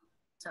true.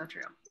 So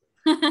true.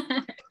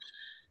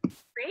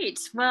 Great.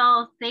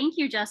 Well, thank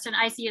you, Justin.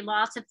 I see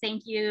lots of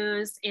thank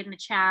yous in the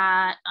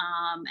chat,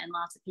 and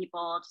lots of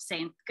people just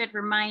saying good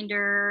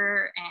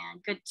reminder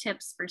and good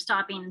tips for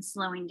stopping and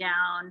slowing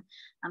down.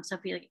 So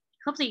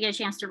hopefully you get a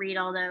chance to read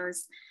all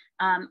those.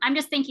 I'm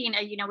just thinking,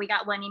 you know, we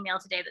got one email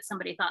today that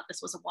somebody thought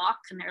this was a walk,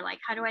 and they're like,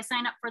 how do I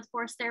sign up for the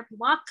forest therapy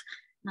walk?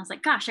 And I was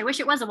like, gosh, I wish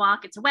it was a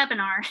walk. It's a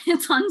webinar.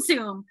 It's on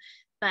Zoom.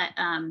 But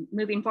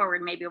moving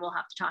forward, maybe we'll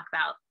have to talk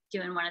about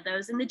doing one of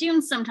those in the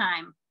dunes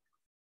sometime.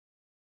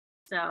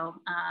 So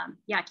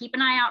yeah, keep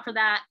an eye out for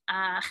that.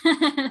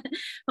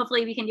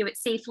 Hopefully we can do it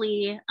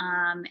safely.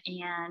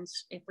 And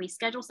if we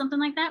schedule something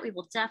like that, we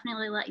will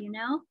definitely let you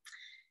know.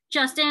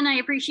 Justin, I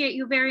appreciate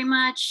you very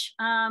much.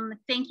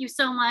 Thank you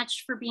so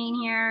much for being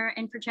here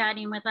and for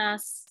chatting with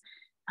us.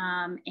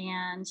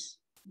 And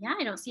yeah,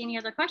 I don't see any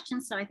other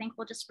questions, so I think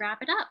we'll just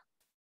wrap it up.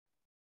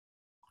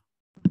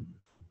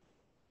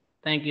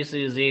 Thank you,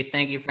 Susie.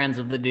 Thank you, Friends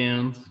of the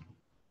Dunes.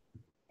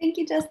 Thank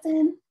you,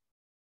 Justin.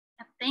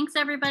 Thanks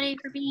everybody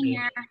for being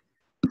here.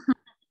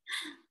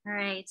 All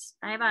right,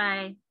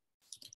 bye-bye.